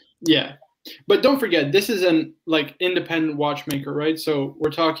 Yeah. But don't forget, this is an independent watchmaker, right? So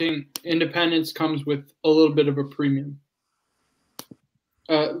we're talking independence comes with a little bit of a premium.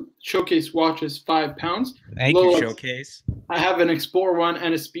 Showcase watch is £5. Thank you, Showcase. I have an Explorer 1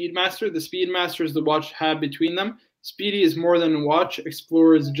 and a Speedmaster. The Speedmaster is the watch I have between them. Speedy is more than a watch.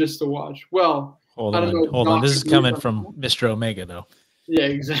 Explorer is just a watch. Well, hold on. This is coming from Mr. Omega, though. Yeah,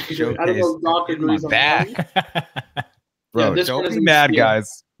 exactly. Showcase. I don't know if Doc agrees on that. Bro, yeah, don't be mad,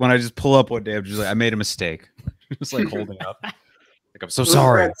 guys. When I just pull up one day, I'm just like, I made a mistake. Just like holding up. Like, I'm so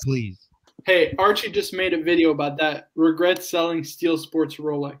sorry. Please. Hey, Archie just made a video about that. Regrets selling Steel Sports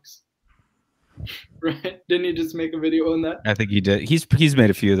Rolex. Right? Didn't he just make a video on that? I think he did. He's made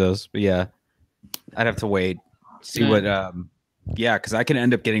a few of those, but yeah, I'd have to wait, see what. Because I can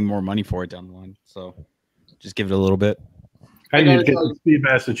end up getting more money for it down the line. So just give it a little bit. I need to get the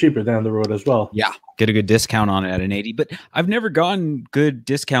Speedmaster cheaper down the road as well. Yeah, get a good discount on it at an 80. But I've never gotten good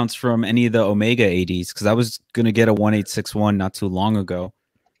discounts from any of the Omega 80s because I was gonna get a 1861 not too long ago.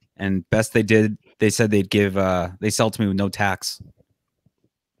 And best they did, they said they'd give, they sell to me with no tax.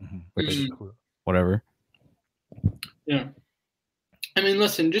 Which, whatever. Yeah. I mean,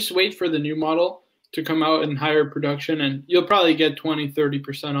 listen, just wait for the new model to come out in higher production, and you'll probably get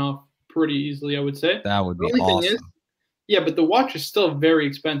 20-30% off pretty easily, I would say. That would be awesome. Thing is, yeah, but the watch is still very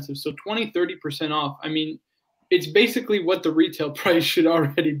expensive. So 20-30% off. I mean, it's basically what the retail price should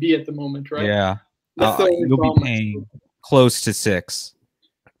already be at the moment, right? Yeah. You'll be paying close to $6.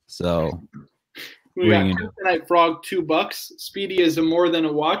 So We got Kryptonite Frog, $2. Speedy is a more than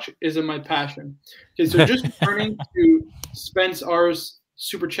a watch, is a my passion. Okay, so just turning to Spence R's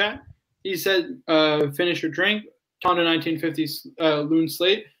super chat. He said, finish your drink. Honda 1950s Loon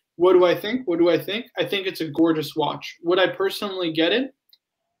Slate. What do I think? What do I think? I think it's a gorgeous watch. Would I personally get it?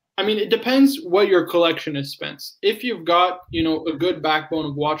 I mean, it depends what your collection is, Spence. If you've got, you know, a good backbone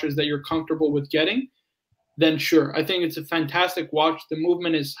of watches that you're comfortable with getting, then sure. I think it's a fantastic watch. The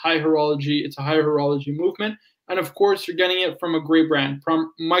movement is high horology. It's a high horology movement. And of course, you're getting it from a great brand.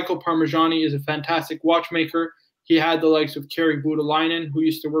 Michael Parmigiani is a fantastic watchmaker. He had the likes of Kari Voutilainen, who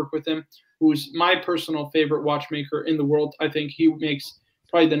used to work with him, who's my personal favorite watchmaker in the world. I think he makes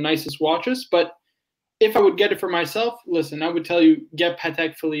probably the nicest watches. But if I would get it for myself, listen, I would tell you, get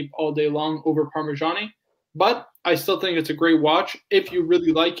Patek Philippe all day long over Parmigiani. But I still think it's a great watch if you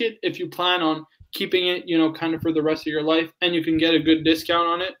really like it, if you plan on keeping it, you know, kind of for the rest of your life, and you can get a good discount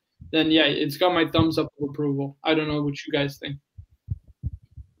on it, then yeah, it's got my thumbs up of approval. I don't know what you guys think.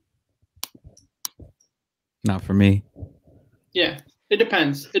 Not for me. Yeah, it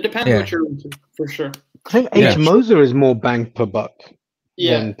depends. It depends what you're into, for sure. I think H. Moser is more bang per buck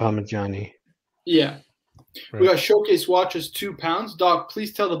than Parmigiani. Yeah. Right. We got Showcase watches, £2. Doc,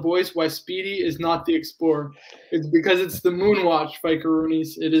 please tell the boys why Speedy is not the Explorer. It's because it's the Moon watch,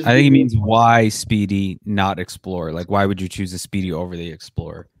 Fikeroonies. It is. I think it means why Speedy, not Explorer. Like, why would you choose a Speedy over the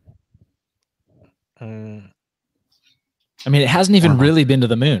Explorer? I mean, it hasn't even really been to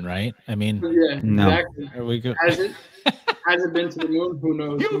the moon, right? I mean, yeah, no. Exactly. There we go. Has it been to the moon? Who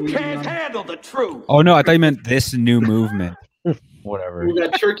knows? You can't handle the truth. Oh no, I thought you meant this new movement. Whatever. We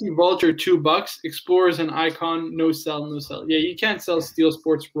got Turkey Vulture, $2. Explorer's an icon. No sell, no sell. Yeah, you can't sell Steel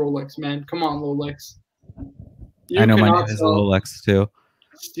Sports Rolex, man. Come on, Rolex. I know my name is Rolex too.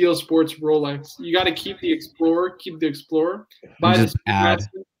 Steel Sports Rolex. You got to keep the Explorer. Keep the Explorer. Buy Just add.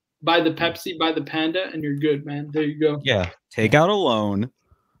 Buy the Pepsi. Buy the Panda, and you're good, man. There you go. Yeah. Take out a loan.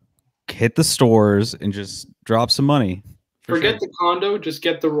 Hit the stores and just drop some money. Forget the condo. Just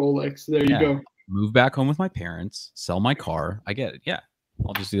get the Rolex. There you go. Move back home with my parents. Sell my car. I get it. Yeah.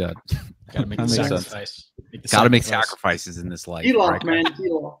 I'll just do that. Gotta make the sacrifice. Gotta make sacrifices in this life. Elon, man.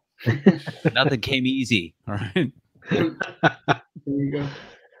 Elon. Nothing came easy. All right. There you go.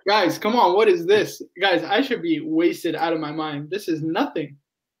 Guys, come on. What is this? Guys, I should be wasted out of my mind. This is nothing.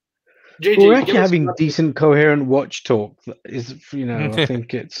 JJ, we're actually having decent, coherent watch talk. Is, you know, I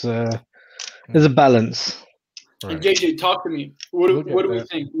think it's there's a balance. Right. And JJ, talk to me. What do we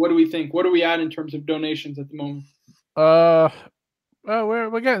think? What do we think? What are we at in terms of donations at the moment? Well,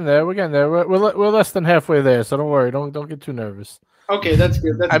 we're getting there. We're getting there. We're less than halfway there, so don't worry. Don't get too nervous. Okay, that's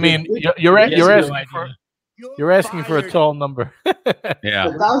good. That's mean, you're asking for a tall number. Yeah,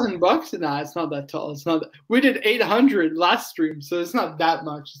 $1,000? Nah, it's not that tall. It's not. We did 800 last stream, so it's not that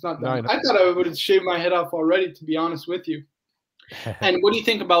much. It's not that. I thought I would have shaved my head off already, to be honest with you. And what do you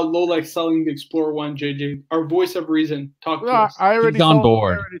think about Rolex selling the Explorer 1, JJ? Our voice of reason. Talk to us. I already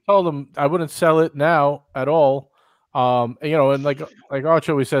told him I wouldn't sell it now at all. You know, and like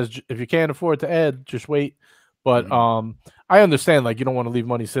Archie always says, if you can't afford to add, just wait. But I understand, like, you don't want to leave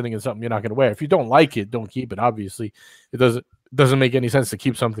money sitting in something you're not going to wear. If you don't like it, don't keep it. Obviously, it doesn't make any sense to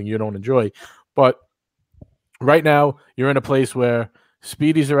keep something you don't enjoy. But right now, you're in a place where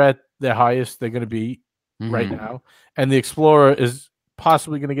Speedies are at their highest they're going to be right now, and the Explorer is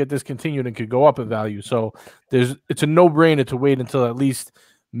possibly going to get discontinued and could go up in value. So it's a no-brainer to wait until at least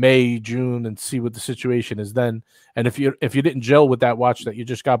May, June, and see what the situation is then. And if you didn't gel with that watch that you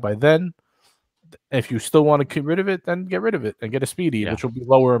just got by then, if you still want to get rid of it, then get rid of it and get a Speedy, which will be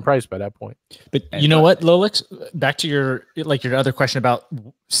lower in price by that point. But you know what, Rolex, back to your other question about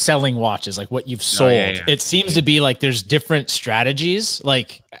selling watches, like what you've sold. It seems to be like there's different strategies.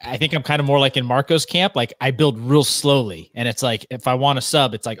 Like, I think I'm kind of more like in Marco's camp. Like, I build real slowly, and it's like, if I want a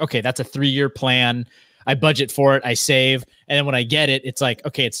sub, it's like, okay, that's a 3-year plan. I budget for it, I save, and then when I get it, it's like,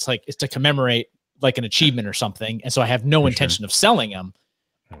 okay, it's to commemorate like an achievement or something, and so I have no intention of selling them.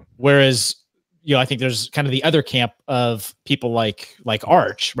 Whereas, you know, I think there's kind of the other camp of people like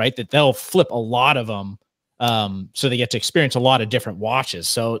Arch, right? That they'll flip a lot of them, so they get to experience a lot of different watches.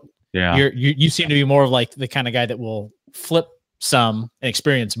 So you seem to be more of like the kind of guy that will flip some and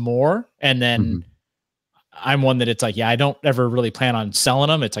experience more, and then I'm one that it's like, I don't ever really plan on selling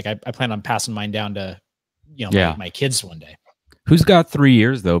them. It's like I plan on passing mine down to, you know, my kids one day. Who's got 3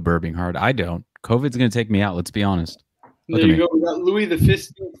 years though, Burping Hard? I don't. COVID's gonna take me out. Let's be honest. There you go. We got Louis the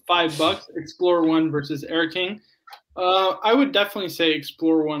 15th, $5. Explorer 1 versus Air King. I would definitely say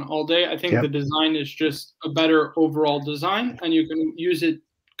Explorer 1 all day. I think the design is just a better overall design, and you can use it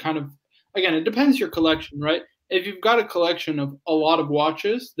kind of, again, it depends your collection, right? If you've got a collection of a lot of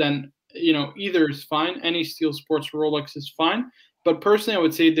watches, then you know, either is fine. Any Steel Sports Rolex is fine. But personally, I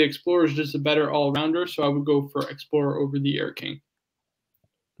would say the Explorer is just a better all-rounder, so I would go for Explorer over the Air King.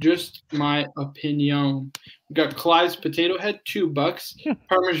 Just my opinion. We got Clive's Potato Head, $2.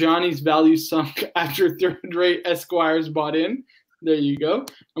 Parmigiani's value sunk after third-rate Esquires bought in. There you go.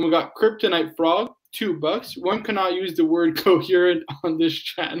 And we got Kryptonite Frog, $2. One cannot use the word coherent on this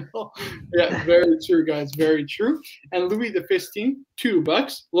channel. Yeah, very true, guys. Very true. And Louis the 15th,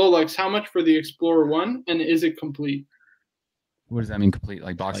 $2. Rolex, how much for the Explorer 1? And is it complete? What does that mean? Complete,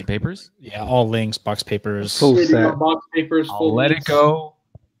 like box of papers? Yeah, all links, box papers, full set. Box papers, full let links. it go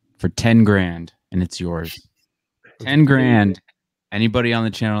for 10 grand, and it's yours. 10 grand. Anybody on the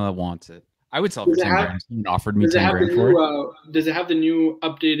channel that wants it, I would sell for 10 grand. Someone offered me 10 grand for it. Does it have the new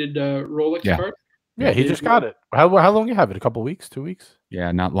updated Rolex card? Yeah, he just got it. How long you have it? A couple weeks? 2 weeks?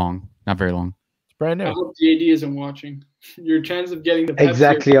 Yeah, not long. Not very long. It's brand new. I hope the AD isn't watching. Your chance of getting the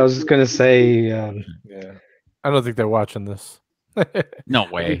Exactly. I was going to say. Yeah. I don't think they're watching this.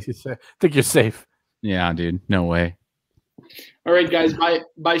 No way. I think you're safe. Yeah, dude. No way. All right, guys.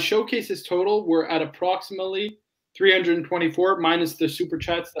 By showcases total, we're at approximately 324 minus the super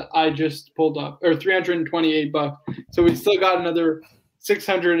chats that I just pulled up, or $328. So we still got another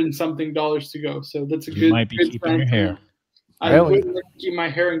 $600 and something to go. So that's a good. You might be keeping your hair. I would like to keep my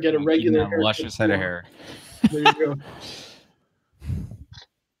hair and get a regular hair. Luscious head of hair. There you go.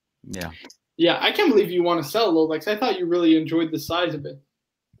 Yeah. Yeah, I can't believe you want to sell Rolex. I thought you really enjoyed the size of it.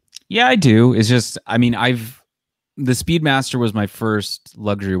 Yeah, I do. It's just, I mean, the Speedmaster was my first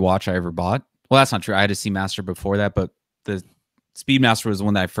luxury watch I ever bought. Well, that's not true. I had a Seamaster before that, but the Speedmaster was the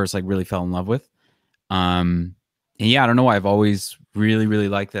one that I first like really fell in love with. And yeah, I don't know why. I've always really, really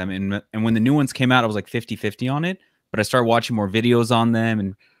liked them. And when the new ones came out, I was like 50-50 on it. But I started watching more videos on them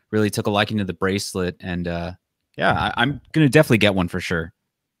and really took a liking to the bracelet. And yeah, I'm going to definitely get one for sure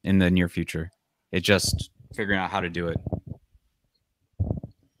in the near future. It's just figuring out how to do it.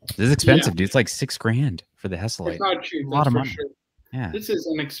 This is expensive, dude. It's like $6 grand for the Hesalite. It's not cheap. A lot of money. Sure. Yeah. This is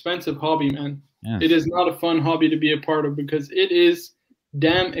an expensive hobby, man. Yeah. It is not a fun hobby to be a part of because it is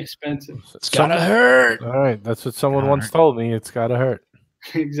damn expensive. It's gotta hurt. All right, that's what someone once told me. It's gotta hurt.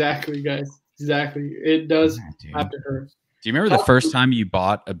 Exactly, guys. Exactly. It does have to hurt. Do you remember the first time you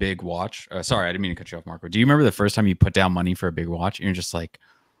bought a big watch? Sorry, I didn't mean to cut you off, Marco. Do you remember the first time you put down money for a big watch and you're just like,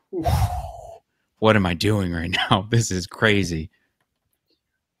 what am I doing right now? This is crazy.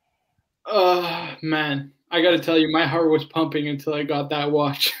 Man, I got to tell you, my heart was pumping until I got that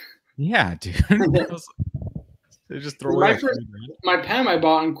watch. Yeah, dude. They just throw my PAM I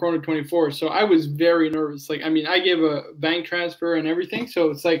bought on Chrono 24, so I was very nervous. Like, I mean, I gave a bank transfer and everything, so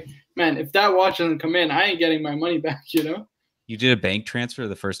it's like, man, if that watch doesn't come in, I ain't getting my money back, you know? You did a bank transfer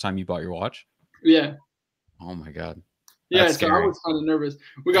the first time you bought your watch? Yeah. Oh my god. Yeah, so I was kind of nervous.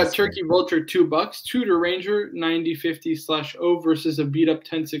 We got Turkey Vulture, $2. Tudor Ranger 9050/O versus a beat up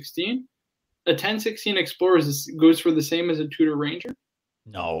 1016. A 1016 Explorer goes for the same as a Tudor Ranger?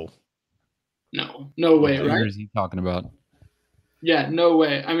 No. No way, right? What is he talking about? Yeah, no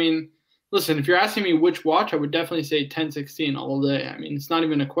way. I mean, listen, if you're asking me which watch, I would definitely say 1016 all day. I mean, it's not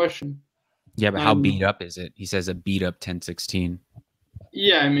even a question. Yeah, but how beat up is it? He says a beat up 1016.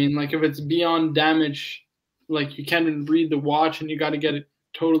 Yeah, I mean, like if it's beyond damage, like you can't even read the watch and you got to get it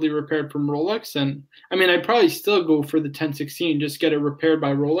totally repaired from Rolex. And I mean, I'd probably still go for the 1016, just get it repaired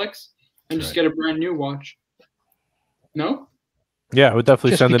by Rolex and just get a brand new watch. No? Yeah, I would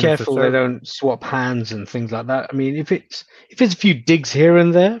definitely send them. Just be careful they don't swap hands and things like that. I mean, if it's a few digs here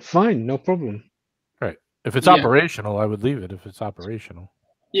and there, fine, no problem. Right. If it's operational, I would leave it. If it's operational.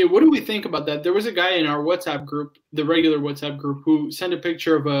 Yeah. What do we think about that? There was a guy in our WhatsApp group, the regular WhatsApp group, who sent a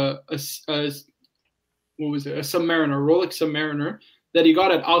picture of a Submariner, Rolex Submariner that he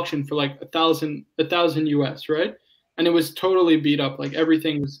got at auction for like $1,000 US, right? And it was totally beat up. Like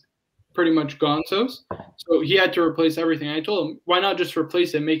everything was pretty much gonzos. So he had to replace everything. I told him, why not just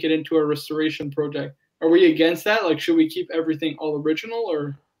replace it, make it into a restoration project? Are we against that? Like, should we keep everything all original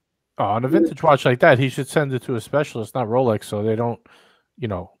or? Oh, on a vintage watch like that, he should send it to a specialist, not Rolex, so they don't,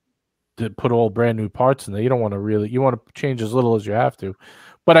 put all brand new parts in there. You don't want to you want to change as little as you have to.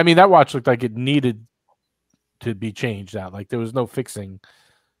 But I mean, that watch looked like it needed to be changed out. Like there was no fixing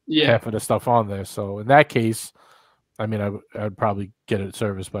half of the stuff on there. So in that case, I mean, I'd probably get it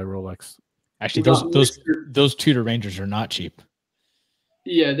serviced by Rolex. Actually, those Tudor Rangers are not cheap.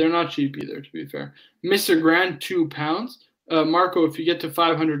 Yeah, they're not cheap either, to be fair. Mr. Grand, £2. Marco, if you get to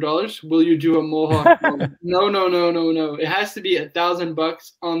 $500, will you do a mohawk? No. It has to be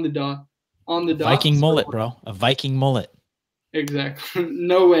 $1,000 on the dot. On the dot. Viking mullet, bro. A Viking mullet. Exactly.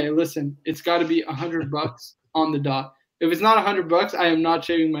 No way. Listen, it's got to be $100 on the dot. If it's not $100, I am not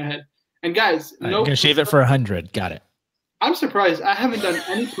shaving my head. And guys, I'm gonna shave it for 100. Got it. I'm surprised. I haven't done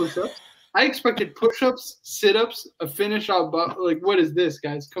any push-ups. I expected push-ups, sit-ups, a finish out, but like, what is this,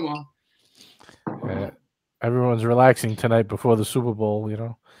 guys? Come on. Everyone's relaxing tonight before the Super Bowl. You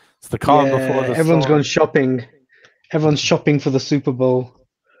know, it's the calm before the everyone's storm. gone shopping. Everyone's shopping for the Super Bowl.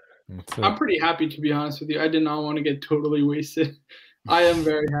 I'm pretty happy, to be honest with you. I did not want to get totally wasted. I am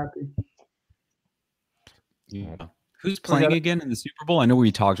very happy. Yeah. Who's playing again in the Super Bowl? I know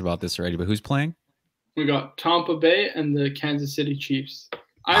we talked about this already, but who's playing? We got Tampa Bay and the Kansas City Chiefs.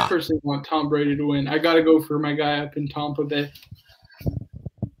 I personally want Tom Brady to win. I got to go for my guy up in Tampa Bay.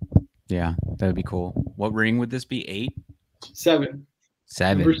 Yeah, that would be cool. What ring would this be? 8? 7.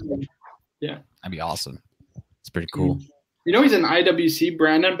 7. Yeah. That'd be awesome. It's pretty cool. You know he's an IWC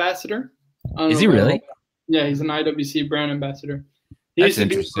brand ambassador? Is he really? Yeah, he's an IWC brand ambassador. He used to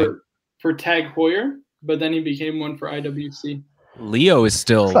be for Tag Heuer, but then he became one for IWC.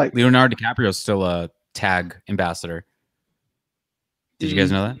 Leonardo DiCaprio is still a Tag ambassador. Did you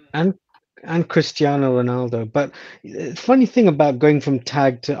guys know that? And Cristiano Ronaldo. But the funny thing about going from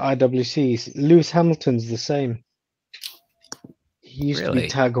Tag to IWC is Lewis Hamilton's the same. He used to be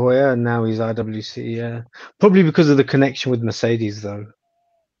Tag Heuer and now he's IWC, yeah. Probably because of the connection with Mercedes, though.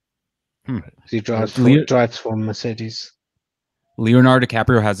 He drives for Mercedes. Leonardo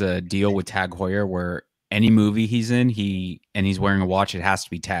DiCaprio has a deal with Tag Heuer where any movie he's in, and he's wearing a watch, it has to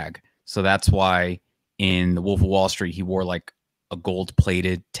be Tag. So that's why in The Wolf of Wall Street, he wore like a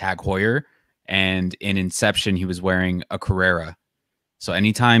gold-plated Tag Heuer, and in Inception, he was wearing a Carrera. So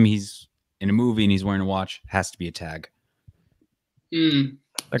anytime he's in a movie and he's wearing a watch, it has to be a Tag. Is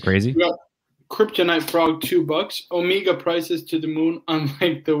that crazy? We got Kryptonite Frog, $2. Omega prices to the moon,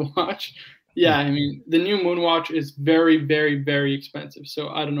 unlike the watch. Yeah, I mean, the new moon watch is very, very, very expensive. So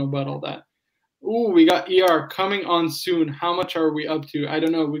I don't know about all that. Ooh, we got ER coming on soon. How much are we up to? I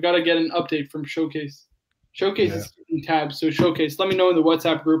don't know. We got to get an update from Showcase. Showcase is keeping tabs. So Showcase, let me know in the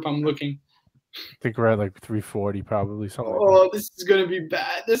WhatsApp group. I'm looking. I think we're at like 340 probably. Something like that. This is going to be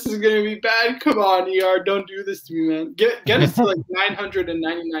bad. This is going to be bad. Come on, ER. Don't do this to me, man. Get us to like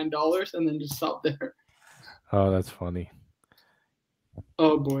 $999 and then just stop there. Oh, that's funny.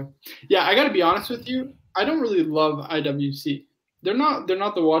 Oh, boy. Yeah, I got to be honest with you. I don't really love IWC. They're not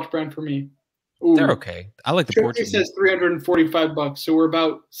the watch brand for me. Ooh. They're okay. I like the Portuguese. It says $345, so we're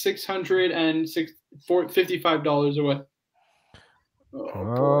about $655 away.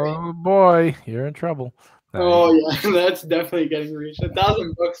 Oh boy, you're in trouble. Oh yeah, that's definitely getting reached.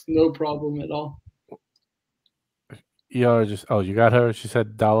 $1,000, no problem at all. You got her. She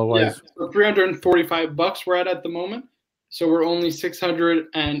said dollar wise. Yeah, so $345 we're at the moment. So we're only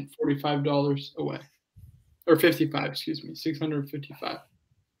 $645 away, or 55. Excuse me, 655.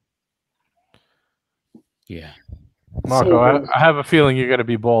 Yeah. Marco, I have a feeling you're going to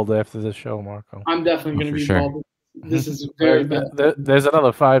be bald after this show, Marco. I'm definitely going to be bald. This is very bad. There's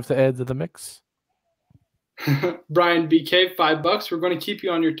another 5 to add to the mix. Brian BK, $5. We're going to keep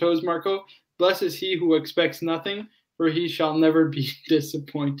you on your toes, Marco. Blessed is he who expects nothing, for he shall never be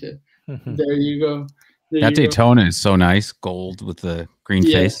disappointed. There you go. That Daytona is so nice. Gold with the green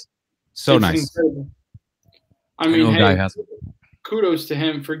face. So it's nice. Incredible. I mean, hey, kudos to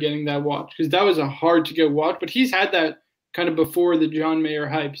him for getting that watch, because that was a hard to get watch, but he's had that kind of before the John Mayer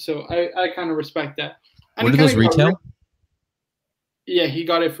hype. So I kind of respect that. And what are those retail? Yeah, he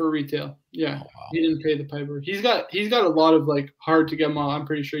got it for retail. Yeah, oh, wow. He didn't pay the piper. He's got a lot of like hard to get model. I'm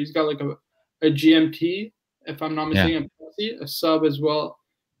pretty sure he's got like a GMT, if I'm not mistaken, a sub as well.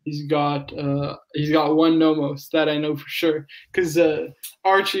 He's got one Nomos that I know for sure, because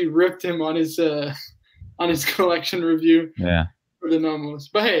Archie ripped him on his collection review. Yeah, for the Nomos.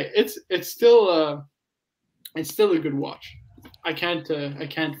 But hey, it's still a good watch. I can't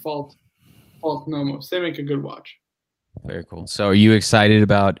fault Nomos. They make a good watch. Very cool. So are you excited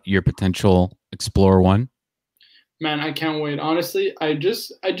about your potential Explorer 1? Man, I can't wait. Honestly, I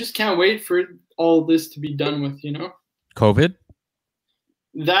just can't wait for all this to be done with, you know? COVID?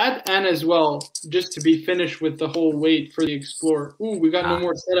 That, and as well, just to be finished with the whole wait for the Explorer. Ooh, we got no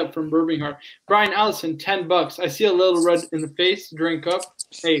more setup from Birmingham. Brian Allison, $10. I see a little red in the face. Drink up.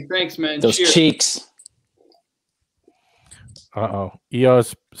 Hey, thanks, man. Those Cheers. Cheeks.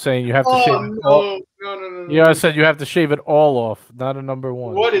 EO's saying you have to shave it all. No. EO said you have to shave it all off, not a number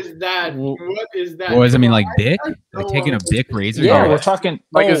 1. What is that? What is that? What does it mean, like Bic? Like taking a Bic razor? Yeah, we're talking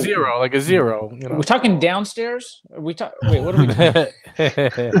like a zero. You know? We're talking downstairs. Wait, what are we doing?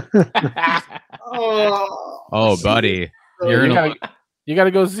 Oh, buddy, you got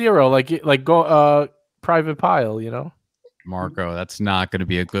to go zero, like go private pile, you know. Marco, that's not going to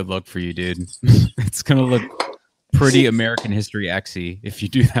be a good look for you, dude. It's going to look pretty American History X-y if you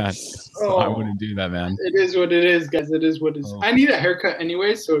do that. So I wouldn't do that, man. It is what it is, guys. It is what it is. I need a haircut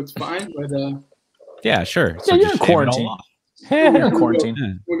anyway, so it's fine. But yeah, sure. So you're in quarantine. You're in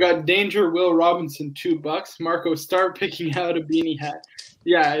quarantine. We got Danger Will Robinson, $2. Marco, start picking out a beanie hat.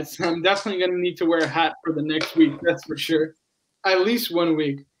 Yeah, I'm definitely gonna need to wear a hat for the next week. That's for sure. At least 1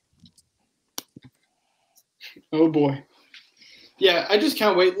 week. Oh boy. Yeah, I just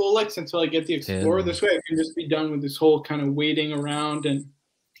can't wait, Rolex, until I get the Explorer. Yeah. This way I can just be done with this whole kind of waiting around, and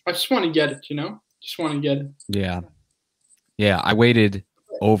I just want to get it, Just want to get it. Yeah. Yeah, I waited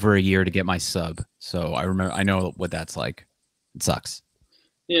over a year to get my sub, so I know what that's like. It sucks.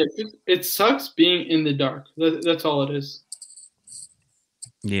 Yeah, it sucks being in the dark. That's all it is.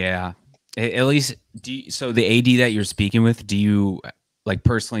 Yeah. At least, so the AD that you're speaking with, do you like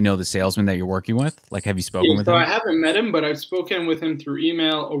personally know the salesman that you're working with? Like, have you spoken with him? So I haven't met him, but I've spoken with him through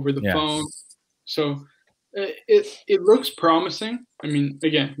email, over the phone. So it looks promising. I mean,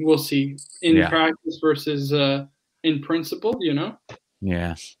 again, we'll see in practice versus in principle,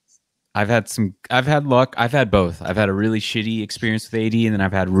 Yeah. I've had luck. I've had both. I've had a really shitty experience with AD, and then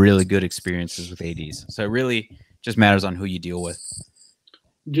I've had really good experiences with ADs. So it really just matters on who you deal with.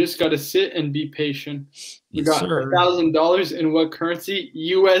 Just got to sit and be patient. We got $1,000 in what currency?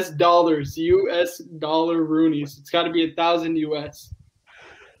 US dollars. US dollar Roonies. It's got to be 1,000 US.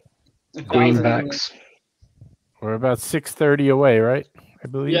 Greenbacks. We're about 630 away, right? I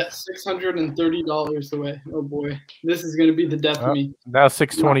believe. Yeah, $630 away. Oh boy, this is gonna be the death of me. Now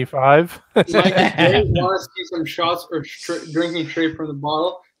 625. Mike, I want to see some shots or drinking straight from the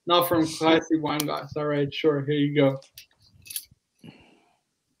bottle, not from classy wine glass. All right, sure. Here you go.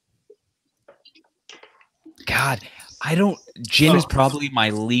 God, gin is probably my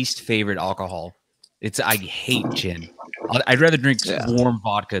least favorite alcohol. I hate gin. I'd rather drink warm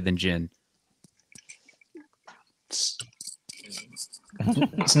vodka than gin.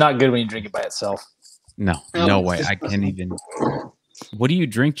 It's not good when you drink it by itself. No way. I can't even. What do you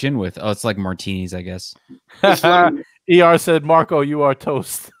drink gin with? Oh, it's like martinis, I guess. ER said, Marco, you are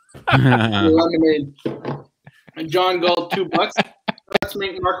toast. Lemonade. John Galt, $2. Let's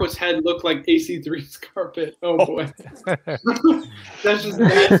make Marco's head look like AC3's carpet. Oh boy. That's just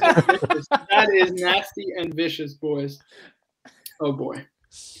nasty and vicious. That is nasty and vicious, boys. Oh boy.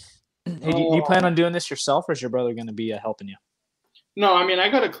 Hey, do you plan on doing this yourself, or is your brother going to be helping you? No, I mean, I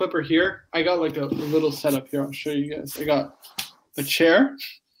got a clipper here. I got like a little setup here. I'll show you guys. I got a chair.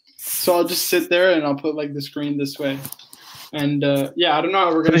 So I'll just sit there and I'll put like the screen this way. And yeah, I don't know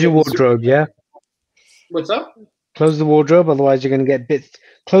how we're going to. Close your wardrobe, yeah? What's up? Close the wardrobe, otherwise you're going to get bits.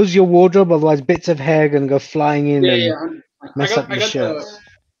 Close your wardrobe, otherwise bits of hair are going to go flying in and mess up your shirt.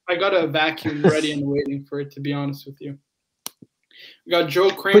 I got a vacuum ready and waiting for it, to be honest with you. We got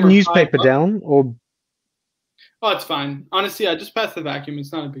Joe Kramer. Put newspaper down or... Oh, it's fine. Honestly, I just passed the vacuum.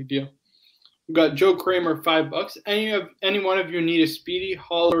 It's not a big deal. We got Joe Kramer, $5. Any one of you need a speedy?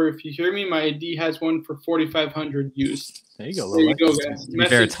 Holler if you hear me. My ID has one for 4,500 used. There you go. There you go, guys. To be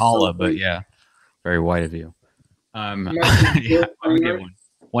fair, it's Holla, but yeah, very white of you. Yeah, I would get one.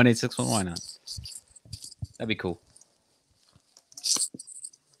 1861. Why not? That'd be cool.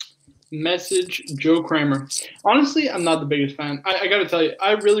 Message Joe Kramer. Honestly, I'm not the biggest fan. I got to tell you,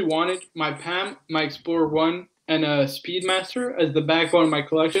 I really wanted my PAM, my Explorer 1, and a Speedmaster as the backbone of my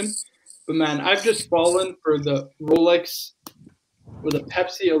collection. But man, I've just fallen for the Rolex with a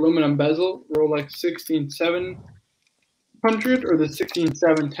Pepsi aluminum bezel, Rolex 16700 or the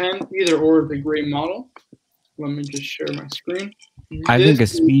 16710. Either or is a great model. Let me just share my screen. I think a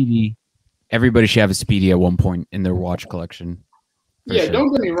Speedy, everybody should have a Speedy at one point in their watch collection. Yeah, sure.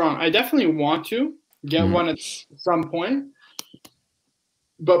 Don't get me wrong. I definitely want to get one at some point.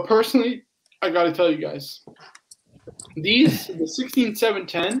 But personally, I got to tell you guys, the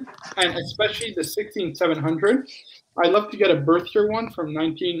 16710 and especially the 16700, I'd love to get a birth year one from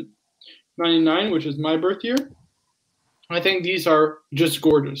 1999, which is my birth year. I think these are just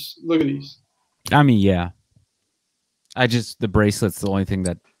gorgeous. Look at these. I mean, yeah. The bracelet's the only thing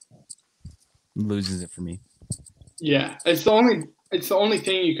that loses it for me. Yeah, it's the only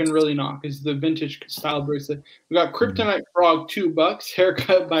thing you can really knock is the vintage style bracelet. We got Kryptonite Frog, $2,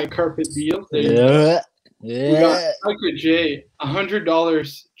 haircut by Carpet Deal. Yeah. We got Michael J,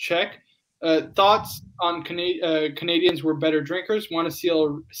 $100 check. Thoughts on Canadians were better drinkers? Want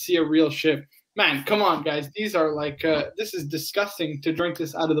to see a real ship? Man, come on, guys. These are like this is disgusting to drink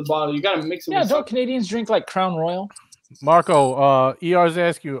this out of the bottle. You got to mix it. Yeah, don't Canadians drink like Crown Royal? Marco, ER's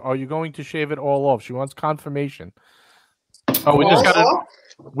asked you, are you going to shave it all off? She wants confirmation. Oh, we just got it.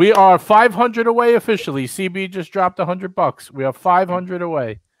 We are 500 away officially. CB just dropped $100. We are 500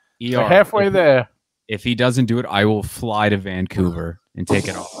 away. We're halfway there. If he doesn't do it, I will fly to Vancouver and take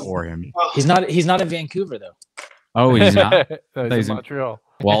it off for him. He's not in Vancouver though. Oh, he's not. No, he's in Montreal.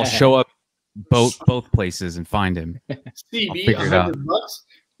 Well, I'll show up both places and find him. CB, $100.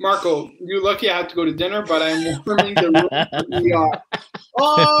 Marco, you're lucky I have to go to dinner, but I'm warming the room.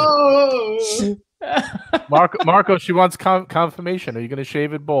 Oh! Marco, she wants confirmation. Are you going to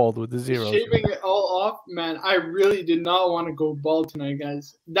shave it bald with the zeros? Shaving it all off, man. I really did not want to go bald tonight,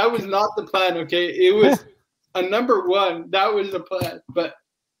 guys. That was not the plan. Okay, it was a number one. That was the plan, but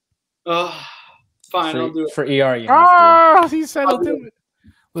fine, I'll do it for ER. He said I'll do it.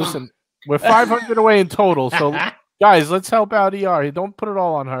 Listen, we're 500 away in total, so guys, let's help out ER. Don't put it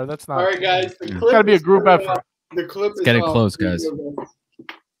all on her. That's not. All right, guys. It's got to be a group effort. The clip is get it off. close, guys.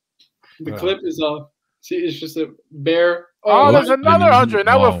 The clip is off. See, it's just a bear. Oh, there's another 100.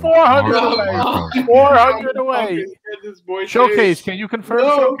 Now we're 400 away. 400 away. Showcase, can you confirm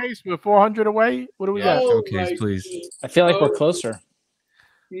Showcase? We're 400 away. What do we got? Showcase, please. I feel like we're closer.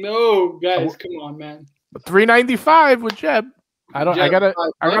 No, guys, come on, man. 395 with Jeb. I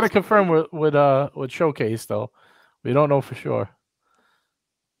gotta confirm with Showcase though. We don't know for sure.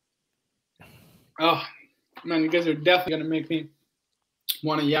 Oh man, you guys are definitely gonna make me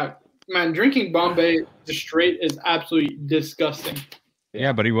want to yak. Man, drinking Bombay straight is absolutely disgusting.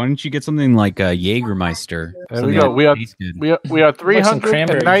 Yeah, buddy, why don't you get something like Jägermeister? There we go. We are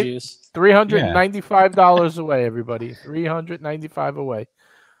 $395 away, everybody. $395 away.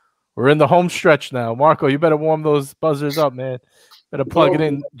 We're in the home stretch now. Marco, you better warm those buzzers up, man. Better plug it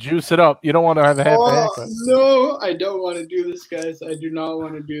in, juice it up. You don't want to have a haircut. No, I don't want to do this, guys. I do not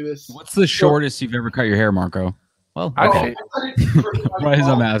want to do this. What's the shortest you've ever cut your hair, Marco? Well, okay. Why is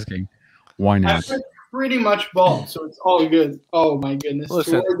I'm asking? Why not? I'm pretty much bald, so it's all good. Oh my goodness!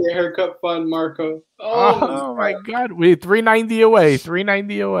 Listen. Toward the haircut fund, Marco. Oh my God, we 390 away.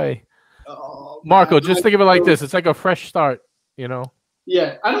 390 away. Oh, Marco, just think of it like this: it's like a fresh start, you know.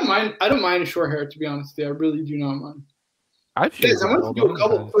 Yeah, I don't mind. I don't mind short hair, to be honest. I really do not mind. Guys, I want to do a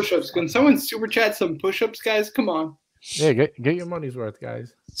couple push-ups. Can someone super chat some push-ups, guys? Come on. Yeah, get your money's worth,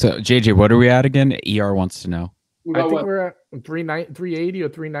 guys. So JJ, what are we at again? ER wants to know. I think we're at 380 or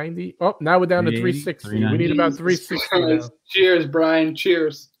 390. Oh, now we're down to 360. We need about 360 now. Cheers, Brian.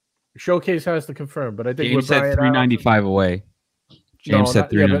 Cheers. Showcase has to confirm, but I think James said 395 away. James said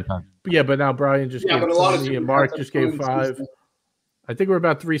 395. Yeah, but now Brian just gave but a lot of 20 and Mark just gave 5. I think we're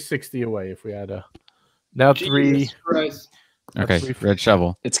about 360 away if we had a. Now Jesus Christ. Okay, Red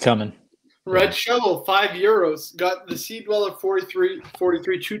Shovel. It's coming. Red Shovel, €5. Got the Sea Dweller 43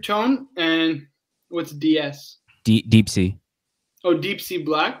 two-tone, and what's DS? Deep Sea. Oh, Deep Sea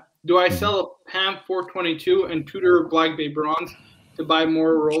Black. Do I sell a PAM 422 and Tudor Black Bay Bronze to buy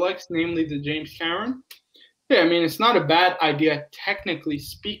more Rolex, namely the James Cameron? Yeah, I mean, it's not a bad idea, technically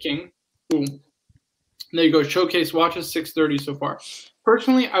speaking. Boom. There you go. Showcase watches, 630 so far.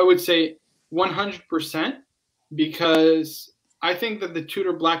 Personally, I would say 100% because I think that the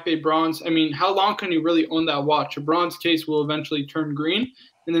Tudor Black Bay Bronze, I mean, how long can you really own that watch? A bronze case will eventually turn green.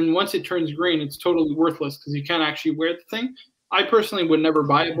 And then once it turns green, it's totally worthless because you can't actually wear the thing. I personally would never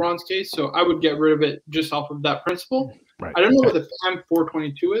buy a bronze case, so I would get rid of it just off of that principle. Right. I don't know what the PAM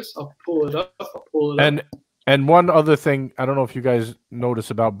 422 is. I'll pull it up. And one other thing, I don't know if you guys notice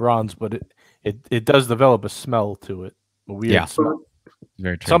about bronze, but it does develop a smell to it. A weird smell.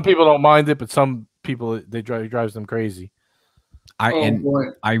 Very true. Some people don't mind it, but some people it drives them crazy.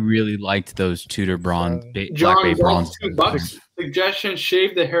 I really liked those Tudor bronze, John, Black Bay bronze. $2. Suggestion: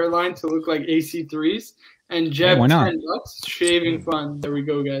 shave the hairline to look like AC3s. And Jeb, $10. Shaving fun. There we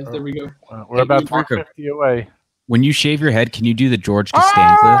go, guys. There we go. We're about 350 away. When you shave your head, can you do the George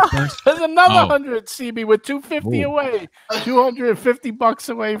Costanza first? There's another 100, CB, with 250 away. $250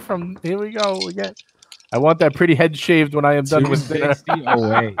 away from. Here we go. I want that pretty head shaved when I am done with dinner.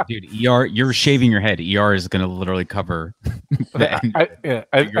 Away, dude. ER, you're shaving your head. ER is going to literally cover.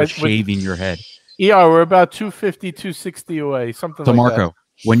 You're shaving your head. ER, we're about 250, 260 away. Something like Marco, that.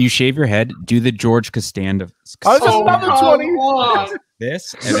 When you shave your head, do the George Costanza. Oh, just another 20.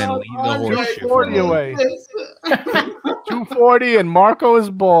 This and then leave the whole 240 away. 240 and Marco is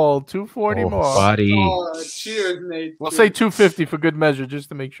bald. 240 more. Buddy. Oh, cheers, Nate. We'll say 250 for good measure, just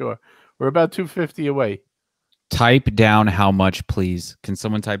to make sure. We're about 250 away. Type down how much, please. Can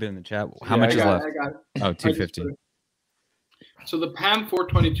someone type it in the chat? How much is left? I got it. Oh, 250. So the PAM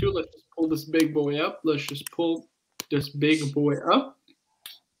 422, let's just pull this big boy up. Let's just pull this big boy up.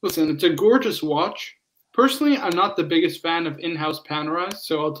 Listen, it's a gorgeous watch. Personally, I'm not the biggest fan of in-house Panerai,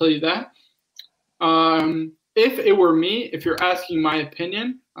 so I'll tell you that. If it were me, if you're asking my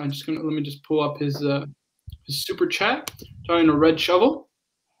opinion, let me just pull up his super chat. Talking to Red Shovel.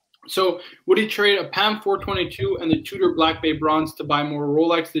 So would he trade a PAM 422 and the Tudor Black Bay Bronze to buy more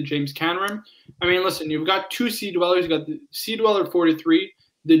Rolex than James Cameron? I mean, listen, you've got two Sea Dwellers. You've got the Sea Dweller 43,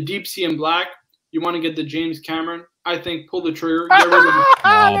 the Deep Sea in black. You want to get the James Cameron? I think pull the trigger. Get rid of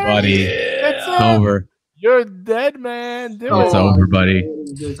oh, buddy. It's over. You're dead, man. It's over, buddy.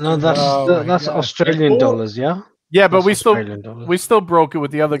 No, that's Australian dollars, yeah? Yeah, but we still broke it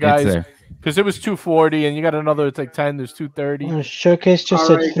with the other guys because it was 240 and you got another, it's like 10, there's 230. Showcase just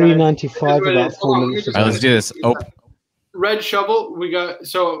said 395 about 4 minutes ago. All right, let's do this. Oh. Red Shovel,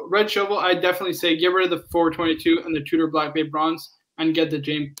 Red Shovel, I definitely say get rid of the 422 and the Tudor Black Bay Bronze and get the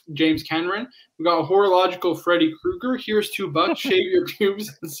James Cameron. We got a horological Freddy Krueger. Here's $2. Shave your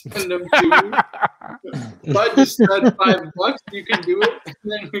pubes and send them to me. But just spend $5. You can do it. And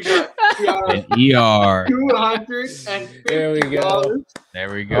then we got ER. $250. There we go.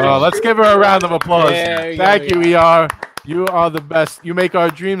 There we go. Oh, let's give her a round of applause. Thank you, ER. You are the best. You make our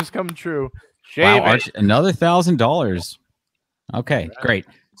dreams come true. Shave wow, another $1,000. Okay, great.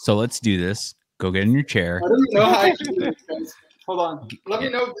 So let's do this. Go get in your chair. I don't know how I can do this, guys. Hold on. Let me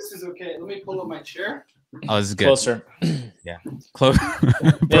know if this is okay. Let me pull up my chair. Oh, this is good. Closer. Yeah. Close.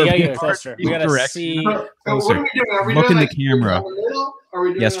 Yeah, you gotta get closer. We gotta see. What are we doing? Are we Look doing in the camera.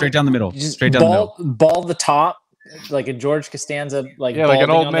 Yeah, straight down the middle. Straight down the middle. Ball the top, like a George Costanza, like an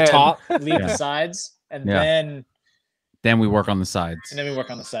old on man. the top, leave the sides, and then we work on the sides.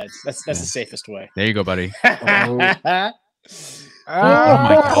 That's the safest way. There you go, buddy. Oh my god!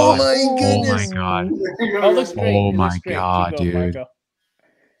 Oh my god! Oh, it looks great. Oh my god, dude!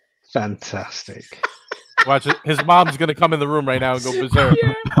 Fantastic. Watch it. His mom's gonna come in the room right now and go berserk.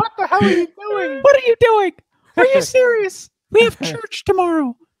 What the hell are you doing? What are you doing? Are you serious? We have church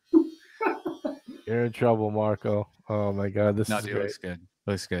tomorrow. You're in trouble, Marco. Oh my god, this is great. Looks good.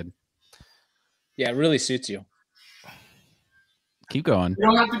 Looks good. Yeah, it really suits you. Keep going. You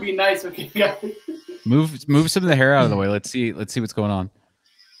don't have to be nice, okay, guys. Move some of the hair out of the way. Let's see what's going on.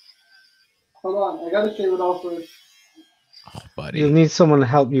 Hold on, I gotta shave it off first. Oh, buddy. You'll need someone to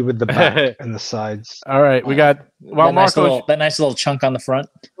help you with the back and the sides. All right, we got that nice little chunk on the front.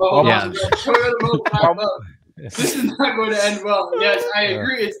 Oh, yeah. This is not going to end well. Yes, I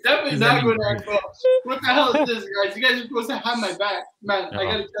agree. It's definitely not going to end well. What the hell is this, guys? You guys are supposed to have my back. Man, I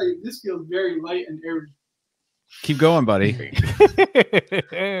gotta tell you, this feels very light and airy. Keep going, buddy.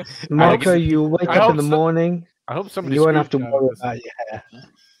 Marco, you wake up in the morning. I hope somebody. You won't have to worry about your hair.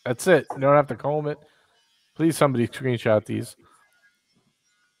 That's it. You don't have to comb it. Please, somebody screenshot these.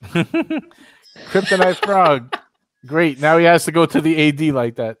 Kryptonite Frog. Great. Now he has to go to the AD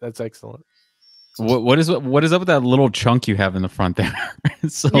like that. That's excellent. What is up with that little chunk you have in the front there?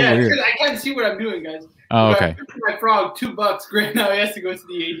 It's so weird. I can't see what I'm doing, guys. Oh, okay. My frog, $2. Great. Now he has to go to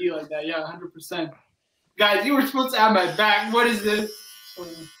the AD like that. Yeah, 100%. Guys, you were supposed to have my back. What is this?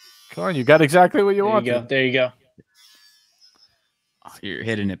 Come on, you got exactly what you want. There you go. Oh, you're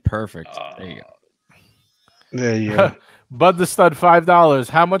hitting it perfect. There you go. There you go. Bud the Stud, $5.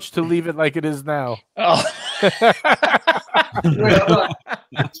 How much to leave it like it is now? Oh. Wait, hold on.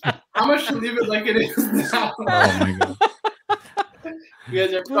 How much to leave it like it is now? Oh my god. You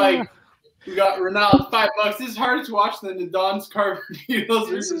guys are probably. We got Ronaldo, $5. This is harder to watch than the Don's Carver videos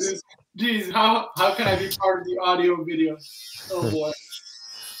reproduced. Jeez, how can I be part of the audio video? Oh boy.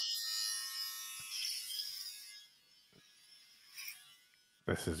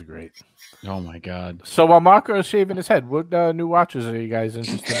 This is great. Oh my god. So while Marco is shaving his head, what new watches are you guys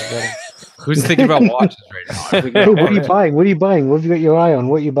interested in getting? Who's thinking about watches right now? What are you buying? What are you buying? What have you got your eye on?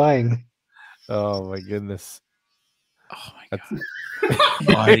 What are you buying? Oh my goodness. Oh my god.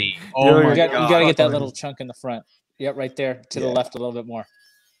 Buddy. Oh you gotta get that little chunk in the front. Yep, right there to the left a little bit more.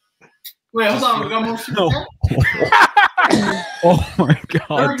 Wait, hold on. We got more shit there? Oh my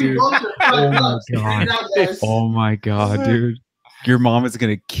god, dude. Oh my god, dude. Your mom is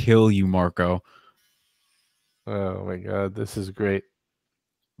gonna kill you, Marco. Oh my god, this is great.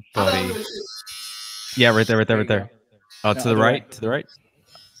 Buddy. Yeah, right there. Oh, to the right. To the right.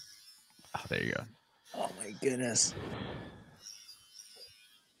 Oh, there you go. Oh my goodness.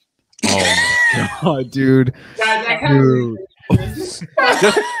 Oh my god, dude. Guys, I can't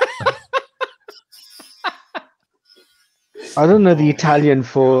I don't know the Italian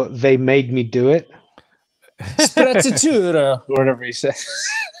for "they made me do it." Sprezzatura, whatever he says.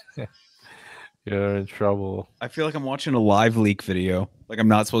 You're in trouble. I feel like I'm watching a live leak video. Like I'm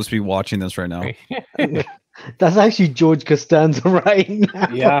not supposed to be watching this right now. That's actually George Costanza right now.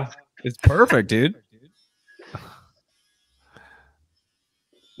 Yeah. It's perfect, dude.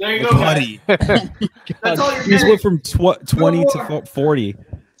 There you go, buddy. That's all you're He's getting. went from 20 to 40.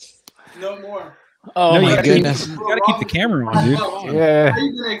 No more. Oh No, my you goodness. gotta keep the camera on, dude. Yeah. How are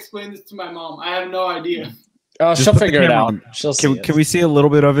you gonna explain this to my mom? I have no idea. Oh, Just she'll put the figure it camera out. on. She'll see Can we see a little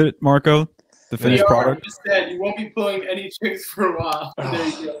bit of it, Marco? The finished product. Just said you won't be pulling any tricks for a while. There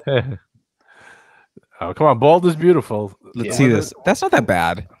you go. Oh, come on. Bald is beautiful. Let's see this. That's not that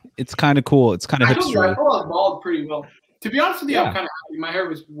bad. It's kind of cool. It's kind of I told you I hipster. pull out bald pretty well. To be honest with you, I'm kind of happy. My hair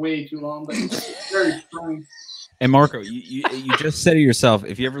was way too long, but it's very funny. And Marco, you just said it yourself.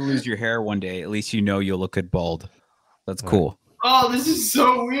 If you ever lose your hair one day, at least you know you'll look good bald. That's cool. Oh, this is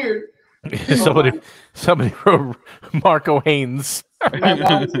so weird. somebody wrote Marco Haynes. My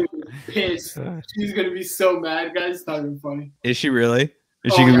mom's gonna be pissed. She's gonna be so mad, guys. It's not even funny. Is she really?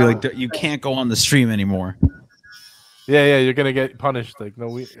 Is she gonna be like, you can't go on the stream anymore? Yeah, you're gonna get punished. Like, no,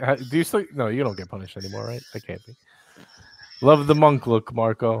 do you still? No, you don't get punished anymore, right? That can't be. Love the monk look,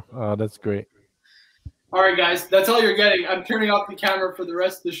 Marco. That's great. All right, guys, that's all you're getting. I'm turning off the camera for the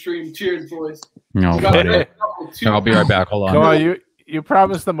rest of the stream. Cheers, boys. No, I'll be right back. Hold on. Come on, you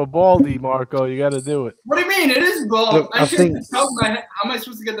promised them a baldy, Marco. You got to do it. What do you mean? It is bald. Look, I shouldn't tell my head. How am I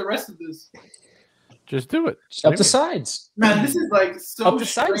supposed to get the rest of this? Just do it. Up the sides. Man, this is like so Up the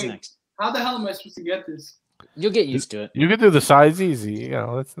sides strange. next. How the hell am I supposed to get this? You'll get used to it. You can do the sides easy. You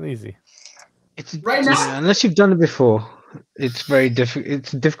know, that's easy. It's right now. Unless you've done it before, it's very difficult.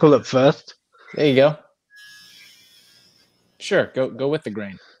 It's difficult at first. There you go. Sure, go with the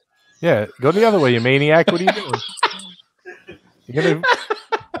grain. Yeah, go the other way, you maniac. What are you doing? You're gonna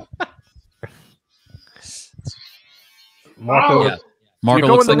Marco. Yeah. Marco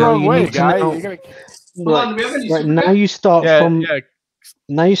you're looks going like the wrong way, guy. know- You're gonna... Hold on, do we have any Right, super now chats? you start from yeah.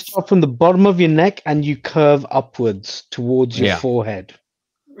 now you start from the bottom of your neck and you curve upwards towards your Yeah. forehead.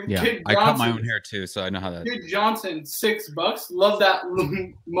 Yeah, Kid I cut my Johnson. own hair too, so I know how that. Kid Johnson, $6. Love that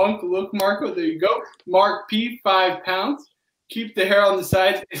monk look, Marco. There you go. Mark P, £5. Keep the hair on the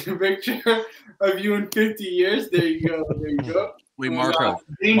sides. It's a picture of you in 50 years. There you go. There you go. Wait, And, Marco.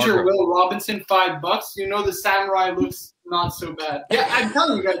 Danger Marco. Will Robinson, $5. You know the samurai looks not so bad. Yeah, I'm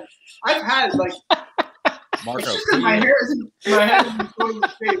telling you guys, I've had like Marco. it's just 'cause my hair isn't totally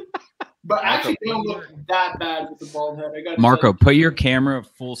straight. But I actually don't look that bad with the bald head. I got Marco, put your camera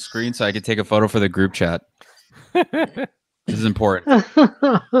full screen so I can take a photo for the group chat. This is important.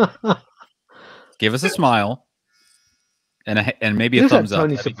 Give us a smile and maybe a Looks like thumbs up.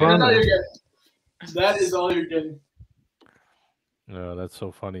 Tony That'd be good. Soprano. That is all you're getting. No, that's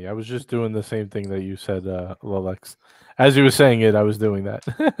so funny. I was just doing the same thing that you said, Rolex. As you were saying it, I was doing that.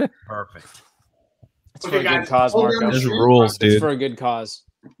 Perfect. It's for a good cause, hold on Marco. the There's stream. rules, It's dude. for a good cause.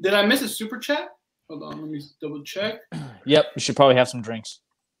 Did I miss a super chat? Hold on, let me double check. Yep, you should probably have some drinks.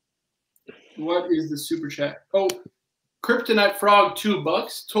 What is the super chat? Oh, Kryptonite Frog,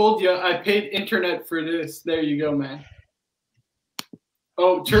 $2. Told you I paid internet for this. There you go, man.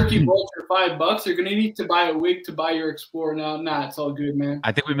 Oh, Turkey Vulture, $5. You're gonna need to buy a wig to buy your Explorer now. Nah, it's all good, man.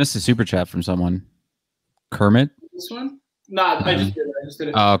 I think we missed a super chat from someone. Kermit? This one? Nah, I just did it. I just did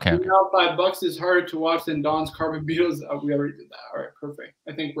it. Oh, okay. Now $5 is harder to watch than Don's Carbon Beetles. We already did that. All right, perfect.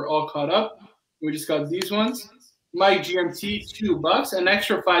 I think we're all caught up. We just got these ones. Mike GMT, $2. An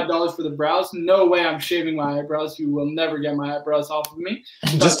extra $5 for the brows. No way I'm shaving my eyebrows. You will never get my eyebrows off of me.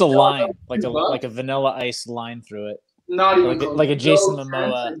 Just a line, like $2. a vanilla ice line through it. Not even like a Jason no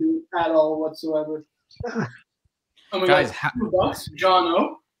Momoa. chance to do at all whatsoever. Oh my Guys, God, $2. John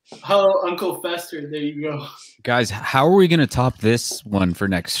O. Hello, Uncle Fester. There you go. Guys, how are we going to top this one for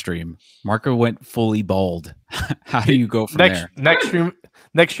next stream? Marco went fully bald. How do you go from there?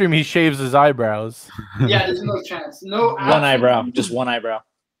 Next stream, he shaves his eyebrows. Yeah, there's no chance. No. One eyebrow, just one eyebrow.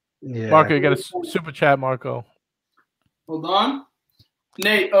 Yeah. Marco, you got a super chat, Marco. Hold on.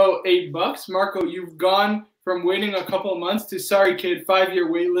 Nate, $8. Marco, you've gone from waiting a couple of months to sorry, kid, 5-year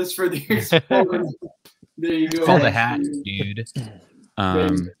wait list for the Explorer. There you go. It's called a hat, dude.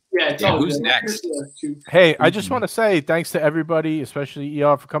 Who's next? Hey, I just want to say thanks to everybody, especially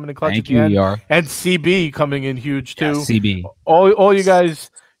ER for coming in clutch at the end, and CB coming in huge too. Yeah, CB, all you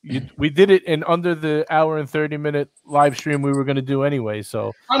guys, we did it in under the hour and 30-minute live stream we were going to do anyway.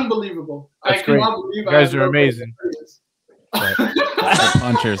 So unbelievable! That's I cannot great. believe You guys are amazing. It's the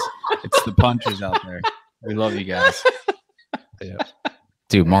punchers. It's the punchers out there. We love you guys. Yeah.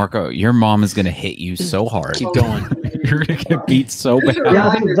 Dude, Marco, your mom is gonna hit you so hard. Keep going. You're gonna get beat so bad. Yeah,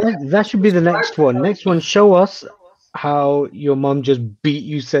 I think that should be the next one. Next one, show us how your mom just beat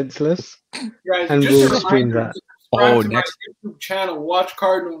you senseless, Guys, and just we'll a stream reminder, that. subscribe to my YouTube channel, Watch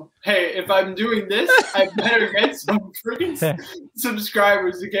Cardinal. Hey, if I'm doing this, I better get some freaking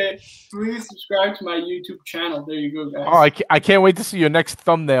subscribers, okay? Please subscribe to my YouTube channel. There you go, guys. Oh, I can't wait to see your next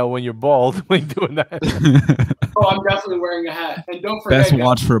thumbnail when you're bald when you're doing that. Oh, I'm definitely wearing a hat. And don't forget, Best guys,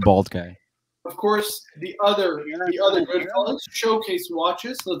 watch for a bald guy. Of course, the other Goodfellas showcase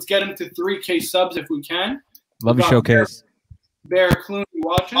watches. Let's get them to 3K subs if we can. Love you, showcase. Bear Clooney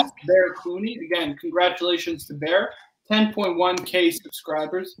watches. Bear Clooney. Again, congratulations to Bear. 10.1K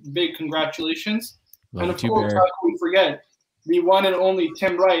subscribers. Big congratulations. Love and of you, course, Bear. how can we forget the one and only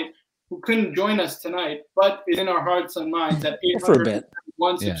Tim Wright, who couldn't join us tonight, but is in our hearts and minds at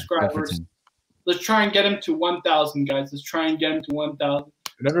 801 subscribers. Let's try and get him to 1,000, guys. Let's try and get him to 1,000.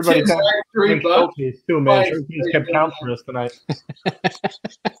 And everybody $3 too, man. Showcase kept count for us tonight.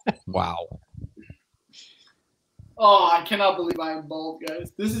 Wow. Oh, I cannot believe I am bald,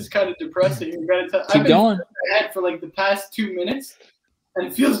 guys. This is kind of depressing. Keep going. I've for like the past 2 minutes, and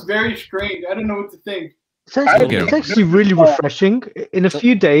it feels very strange. I don't know what to think. It's actually really refreshing. In a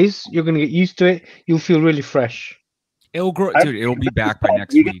few days, you're going to get used to it. You'll feel really fresh. It'll grow, dude. It'll be back by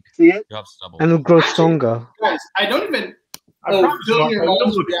next week. See it? You'll have stubble. And it'll grow stronger. Guys, I don't even. I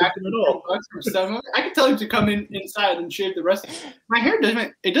can tell him to come inside and shave the rest. My hair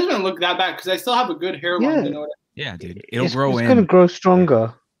doesn't look that bad because I still have a good hairline. Yeah. You know what Yeah, dude. It'll grow in. It's going to grow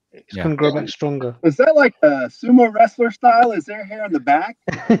stronger. It's going to grow back stronger. Is that like a sumo wrestler style? Is there hair in the back?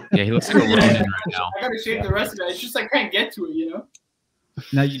 Yeah, he looks like a Ronin right now. I gotta shave the rest of it. It's just I can't get to it, you know.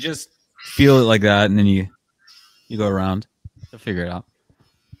 Now you just feel it like that, and then you go around. You'll figure it out.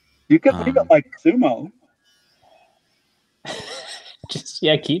 You can leave it like sumo. Just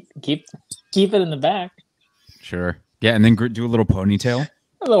keep it in the back. Sure. Yeah, and then do a little ponytail.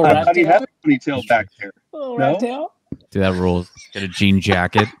 A little rat How do you tail. have a ponytail back there? A little No? rat tail. Do that rules. Get a jean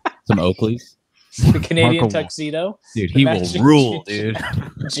jacket, some Oakleys. The Canadian Marco, tuxedo. dude, The he will matching rule, jeans.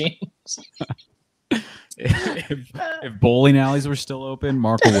 dude. Jeans. if bowling alleys were still open,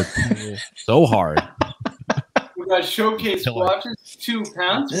 Marco would pull so hard. We got showcase watches,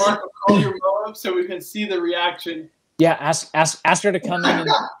 £2. Marco, call your mom up so we can see the reaction. Yeah, ask her to come in and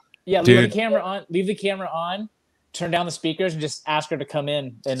leave Dude. the camera on. Leave the camera on. Turn down the speakers and just ask her to come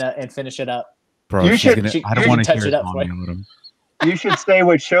in and finish it up. Bro, You should- I don't want to touch hear it up for it. you. You should say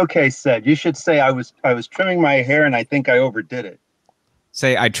what Showcase said. You should say I was trimming my hair and I think I overdid it.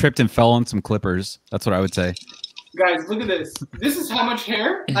 Say I tripped and fell on some clippers. That's what I would say. Guys, look at this. This is how much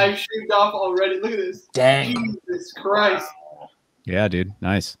hair I've shaved off already. Look at this. Dang. Jesus Christ. Yeah, dude.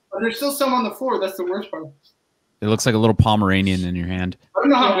 Nice. But there's still some on the floor. That's the worst part. It looks like a little Pomeranian in your hand. I don't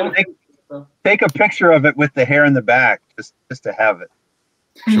know how I'm Take, take a picture of it with the hair in the back, just to have it.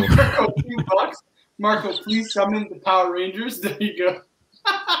 Sure. Marco, $2. Marco, please summon the Power Rangers. There you go.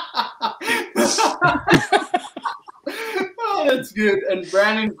 Oh, that's good. And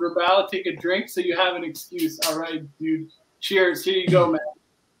Brandon Grabal, take a drink so you have an excuse. All right, dude. Cheers. Here you go, man.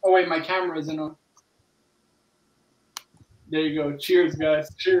 Oh, wait, my camera isn't on. There you go. Cheers,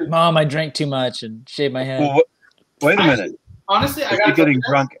 guys. Cheers. Mom, I drank too much and shaved my head. Well, wait a minute. Honestly, I Are got you getting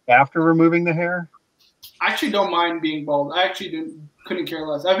drunk after removing the hair? I actually don't mind being bald. I actually couldn't care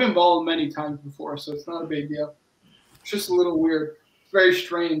less. I've been bald many times before, so it's not a big deal. It's just a little weird. It's very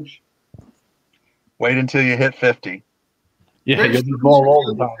strange. Wait until you hit 50. Yeah, Very you'll be strange. bald all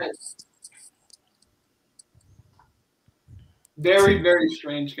the time. Very, very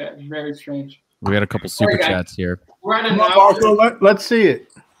strange, guys. Very strange. We got a couple super Alright, guys. chats here. We're at an Come on, hour. Marco, let's see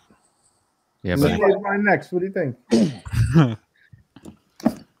it. Yeah, Let's buddy. shave mine next. What do you think?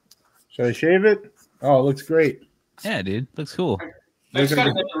 Should I shave it? Oh, it looks great. Yeah, dude. Looks cool. I just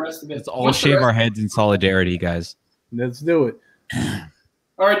gotta get the rest of it. Let's all What's the shave rest? our heads in solidarity, guys. Let's do it.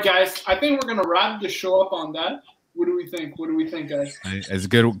 All right, guys. I think we're gonna wrap the show up on that. What do we think? What do we think, guys? It's a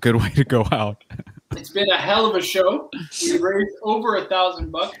good way to go out. It's been a hell of a show. We raised over $1,000.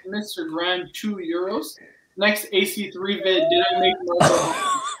 Mr. Grand, €2. Next AC3 vid, did I make Marco?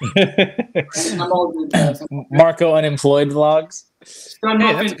 I'm all good, guys. Marco unemployed vlogs. Done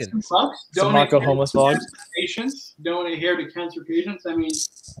Hey, nothing that's $2. Some Donate Marco hair homeless to vlogs. cancer patients. Donate hair to cancer patients. I mean,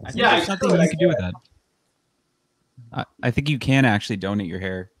 I think yeah, there's something you can do with that. I think you can actually donate your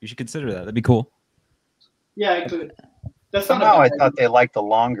hair. You should consider that. That'd be cool. Yeah, I could. That's not Somehow a I bad thought they liked the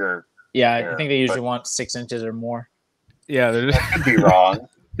longer. Yeah, hair, I think they usually but want 6 inches or more. Yeah, I could be wrong.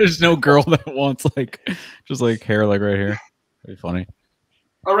 there's no girl that wants just hair like right here. That'd be funny.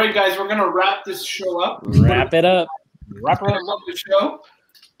 All right, guys, we're gonna wrap this show up. Wrap it up. Wrap it up. Love the show.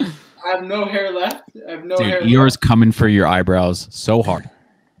 I have no hair left. I have no hair Dude, left. yours coming for your eyebrows so hard.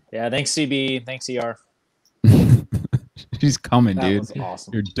 Yeah, thanks CB. Thanks ER. She's coming, That dude. was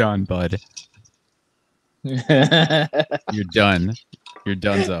awesome. You're done, bud. You're done. You're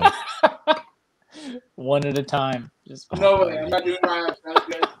donezo. One at a time. Just No way. I'm not doing my eyebrows,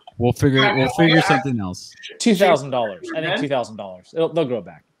 guys. We'll figure something else. $2,000. I think $2,000. They'll grow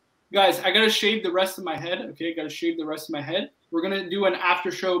back. Guys, I gotta shave the rest of my head. Okay, gotta shave the rest of my head. We're gonna do an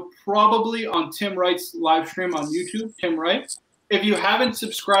after show probably on Tim Wright's live stream on YouTube. Tim Wright. If you haven't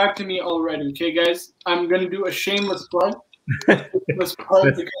subscribed to me already, okay, guys, I'm gonna do a shameless plug. Because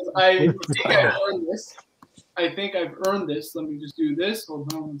I think I've earned this. I think I've earned this. Let me just do this.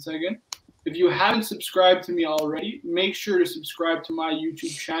 Hold on 1 second. If you haven't subscribed to me already, make sure to subscribe to my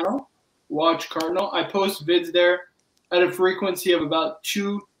YouTube channel, Watch Cardinal. I post vids there at a frequency of about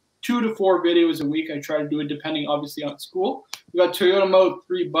 2 to 4 videos a week. I try to do it depending, obviously, on school. We got Toyota Mode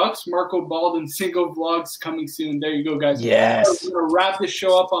 $3, Marco Baldwin single vlogs coming soon. There you go, guys. Yes. We're gonna wrap this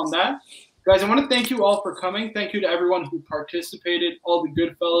show up on that. Guys, I want to thank you all for coming. Thank you to everyone who participated, all the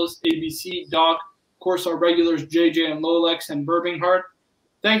Goodfellas, ABC, Doc, of course, our regulars, JJ and Rolex and Birbinghart.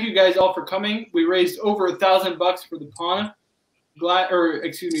 Thank you guys all for coming. We raised over $1,000 for the pawn.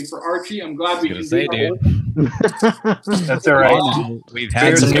 For Archie. I'm glad we can say, do that. That's all right. We've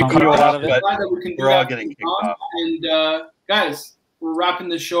had some kicked out of it. We're all getting kicked off. And guys, we're wrapping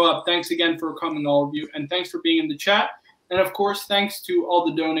this show up. Thanks again for coming, all of you, and thanks for being in the chat. And of course, thanks to all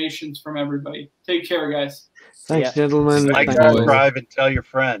the donations from everybody. Take care, guys. Thanks, gentlemen. Like, subscribe, and tell your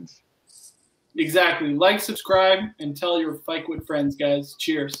friends. Exactly. Like, subscribe, and tell your FICWIT friends, guys.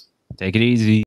 Cheers. Take it easy.